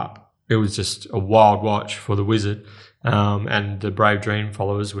it was just a wild watch for the Wizard. And the Brave Dream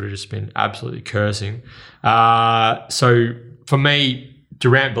followers would have just been absolutely cursing. So for me,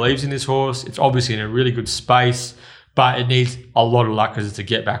 Durant believes in this horse. It's obviously in a really good space, but it needs a lot of luck because it's a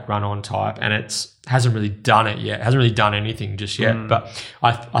get-back run-on type, and it hasn't really done it yet. It hasn't really done anything just yet. But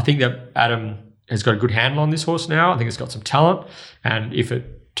I think that Adam has got a good handle on this horse now. I think it's got some talent, and if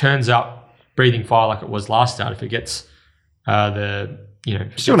it turns up breathing fire like it was last start, if it gets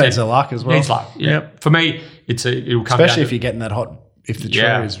still needs the luck as well. Needs luck. Yeah. Yep. For me, it'll come especially down if you're getting that hot. If the tree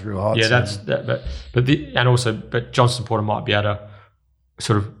is real hot. Yeah, that's that. But Johnson Porter might be able to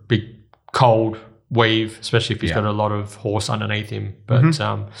sort of be cold weave, especially if he's got a lot of horse underneath him.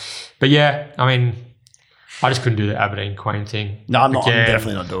 But yeah, I mean, I just couldn't do the Aberdeen Queen thing. No, I'm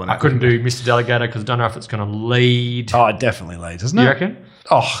definitely not doing it. I couldn't do Mr. Delegator because I don't know if it's going to lead. Oh, it definitely leads, doesn't it? You reckon?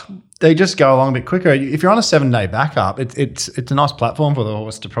 Oh, they just go along a bit quicker. If you're on a 7-day backup, it's a nice platform for the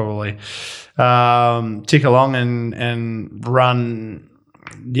horse to probably tick along and run.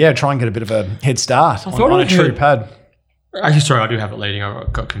 Yeah, try and get a bit of a head start on a true pad. Actually, sorry, I do have it leading. I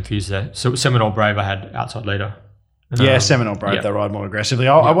got confused there. So Seminole Brave, I had outside leader. Seminole Brave, they ride more aggressively.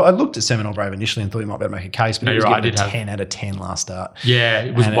 I looked at Seminole Brave initially and thought you might be able to make a case, but it was getting a 10 out of 10 last start. Yeah,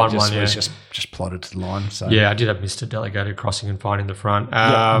 it was 1-1. It was just plotted to the line. So. Yeah, I did have Mr. Delegated crossing and finding the front.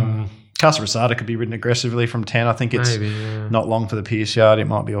 Casa Rosada could be ridden aggressively from 10. I think it's not long for the Pierce Yard. It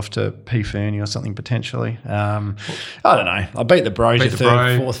might be off to P. Fernie or something potentially. I don't know. I beat the Bros, your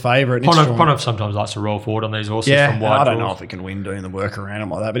third, fourth favourite. Pontiff sometimes likes to roll forward on these horses from wide. I don't know if it can win doing the work around them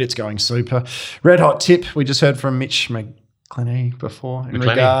like that, but it's going super. Red Hot Tip, we just heard from Mitch McClenny before in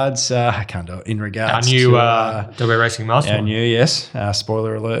regards. I can't do it. In regards to WA Racing Master. Our new, yes.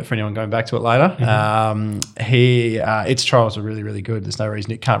 Spoiler alert for anyone going back to it later. Its trials are really, really good. There's no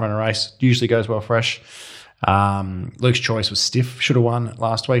reason it can't run a race. Usually goes well fresh. Luke's Choice was stiff. Should have won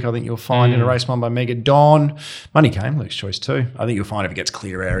last week. I think you'll find in a race won by Mega Don. Money came. Luke's Choice too. I think you'll find if it gets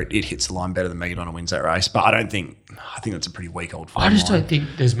clear air, it hits the line better than Mega Don and wins that race. But I think that's a pretty weak old form. I just don't think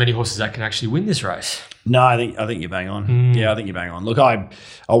there's many horses that can actually win this race. No, I think you're bang on. Yeah, I think you're bang on. Look,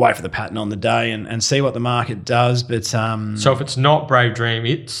 I'll wait for the pattern on the day and see what the market does. But so if it's not Brave Dream,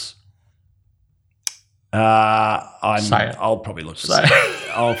 it's I'll probably look for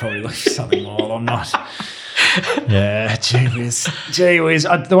I'll probably look for something more. I'm not. Yeah, gee whiz.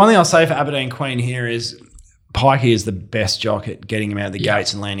 The one thing I'll say for Aberdeen Queen here is Pikey is the best jock at getting him out of the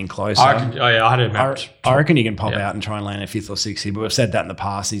gates and landing closer. I had him out. I reckon he can pop out and try and land a 5th or 6th here, but we've said that in the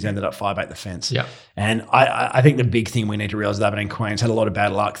past. He's ended up 5-8 the fence. Yeah. And I think the big thing we need to realise is Aberdeen Queen's had a lot of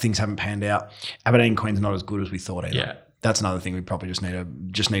bad luck. Things haven't panned out. Aberdeen Queen's not as good as we thought either. Yeah. That's another thing we probably just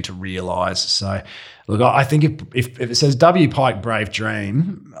need to realise. So, look, I think if it says W Pike Brave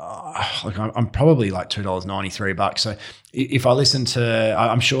Dream, I'm probably like $2.93. So if I listen to,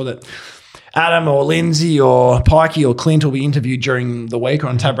 I'm sure that Adam or Lindsay or Pikey or Clint will be interviewed during the week or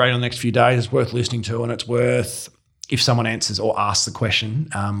on Tab Radio in the next few days. It's worth listening to, and it's worth, if someone answers or asks the question,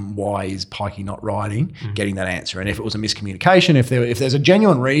 why is Pikey not riding, getting that answer. And if it was a miscommunication, if there's a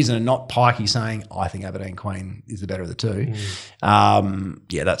genuine reason and not Pikey saying, I think Aberdeen Queen is the better of the two,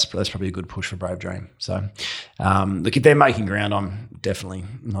 that's probably a good push for Brave Dream. So, look, if they're making ground, I'm definitely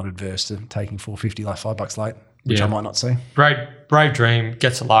not adverse to taking $4.50 like $5 late, which I might not see. Brave Dream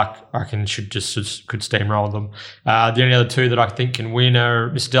gets a luck. I reckon could steamroll them. The only other two that I think can win are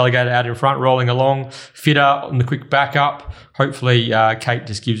Mr. Delegated out in front, rolling along, fitter on the quick backup. Hopefully, Kate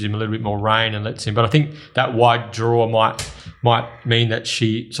just gives him a little bit more rein and lets him. But I think that wide draw might mean that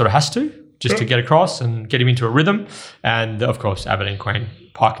she sort of has to just to get across and get him into a rhythm. And of course, Aberdeen Queen,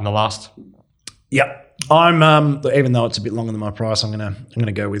 Pike in the last. Yep. I'm even though it's a bit longer than my price, I'm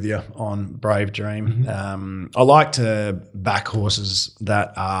gonna go with you on Brave Dream. I like to back horses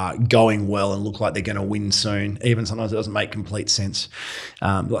that are going well and look like they're going to win soon. Even sometimes it doesn't make complete sense.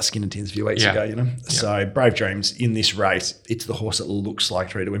 Like Skin and Tins a few weeks ago, you know. Yeah. So Brave Dream's in this race. It's the horse that looks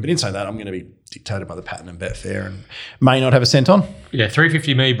like ready to win. But in saying that, I'm going to be dictated by the pattern and Betfair and may not have a cent on. Yeah,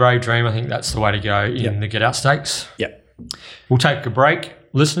 $3.50 me Brave Dream. I think that's the way to go in the Get Out Stakes. Yep. We'll take a break.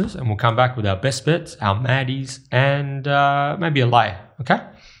 listeners, and we'll come back with our best bets, our maddies, and maybe a lay. Okay?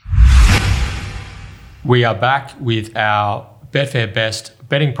 We are back with our Betfair best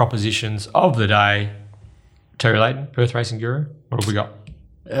betting propositions of the day. Terry Leighton, Perth Racing Guru, what have we got?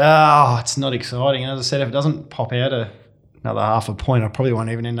 Oh, it's not exciting. As I said, if it doesn't pop out another half a point, I probably won't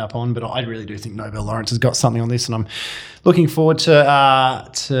even end up on, but I really do think Nobel Lawrence has got something on this, and I'm looking forward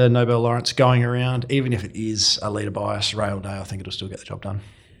to Nobel Lawrence going around. Even if it is a leader bias rail day, I think it'll still get the job done.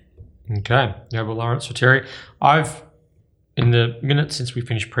 Okay, Nobel Lawrence for Terry. In the minutes since we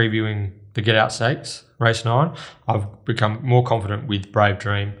finished previewing the Get Out Stakes, race 9, I've become more confident with Brave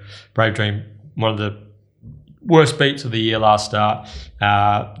Dream. Brave Dream, one of the worst beats of the year last start,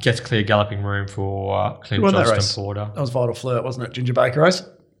 gets clear galloping room for Clint Johnston Porter. That was Vital Flirt, wasn't it? Ginger Baker race?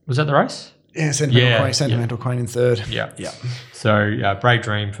 Was that the race? Yeah, Sentimental Queen in third. Yeah. So Brave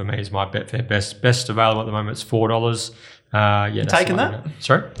Dream for me is my Betfair best available at the moment. It's $4. You taking that?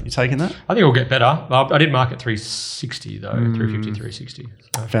 Sorry? You taking that? I think it'll get better. I did mark it 360 though, 350, 360.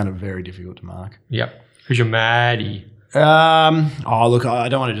 So. I found it very difficult to mark. Yep. Who's your Maddie? Look, I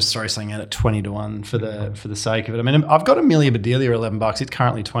don't want to just throw something out at 20 to 1 for the sake of it. I mean, I've got Amelia Bedelia at $11. It's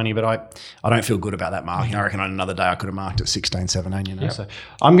currently 20, but I don't feel good about that marking. I reckon on another day I could have marked it 16, 17, Yep. So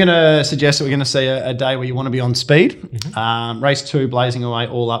I'm going to suggest that we're going to see a day where you want to be on speed. Mm-hmm. Race 2, Blazing Away,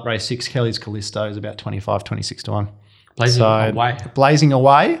 all up. Race 6, Kelly's Callisto is about 25, 26 to 1. Blazing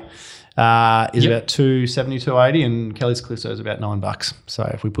Away is about 270, 280, and Kelly's Callisto is about $9. So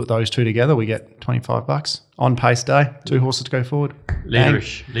if we put those two together, we get $25 on pace day. 2 horses to go forward.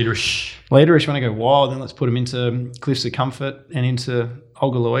 Leaderish. Leaderish. Want to go wild? Then let's put them into Cliffs of Comfort and into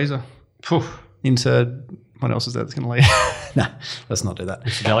Olga Louisa. Into what else is that that's going to lead? No, let's not do that.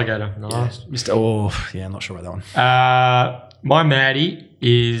 Mr. Delegator in the last. I'm not sure about that one. My Maddie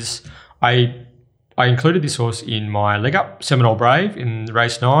is I included this horse in my leg up, Seminole Brave, in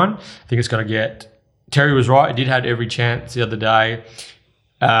race 9. I think it's going to get... Terry was right. It did have every chance the other day.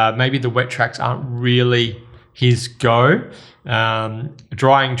 Maybe the wet tracks aren't really his go.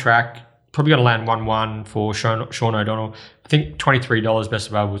 Drying track, probably going to land 1-1 for Sean O'Donnell. I think $23 best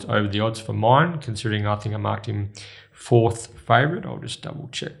available was over the odds for mine, considering I think I marked him 4th favourite. I'll just double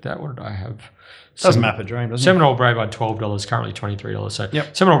check that. What did I have? Doesn't map a dream, doesn't it? Seminole Brave I had $12, currently $23. So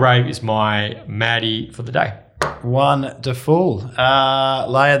Seminole Brave is my Maddie for the day. Wonderful.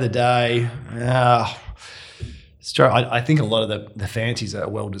 Lay of the day. I think a lot of the fancies are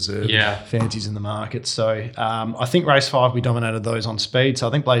well-deserved fancies in the market. So I think race 5, we dominated those on speed. So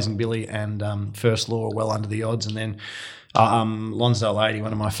I think Blazing Billy and First Law are well under the odds. And then Lonsdale Lady,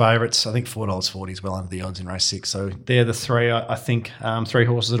 one of my favourites. I think $4.40 is well under the odds in race 6. So they're the three, I think, 3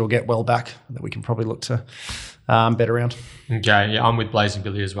 horses that will get well back that we can probably look to bet around. Okay, yeah, I'm with Blazing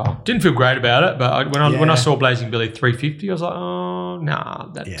Billy as well. Didn't feel great about it, but when I saw Blazing Billy 350, I was like, oh,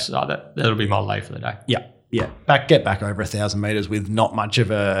 nah, that'll be my lay for the day. Yeah, get back over 1,000 metres with not much of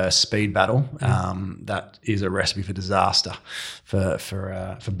a speed battle. That is a recipe for disaster for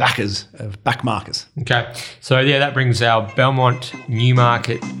backers of back markers. Okay, so that brings our Belmont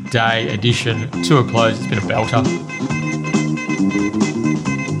Newmarket Day edition to a close. It's been a belter.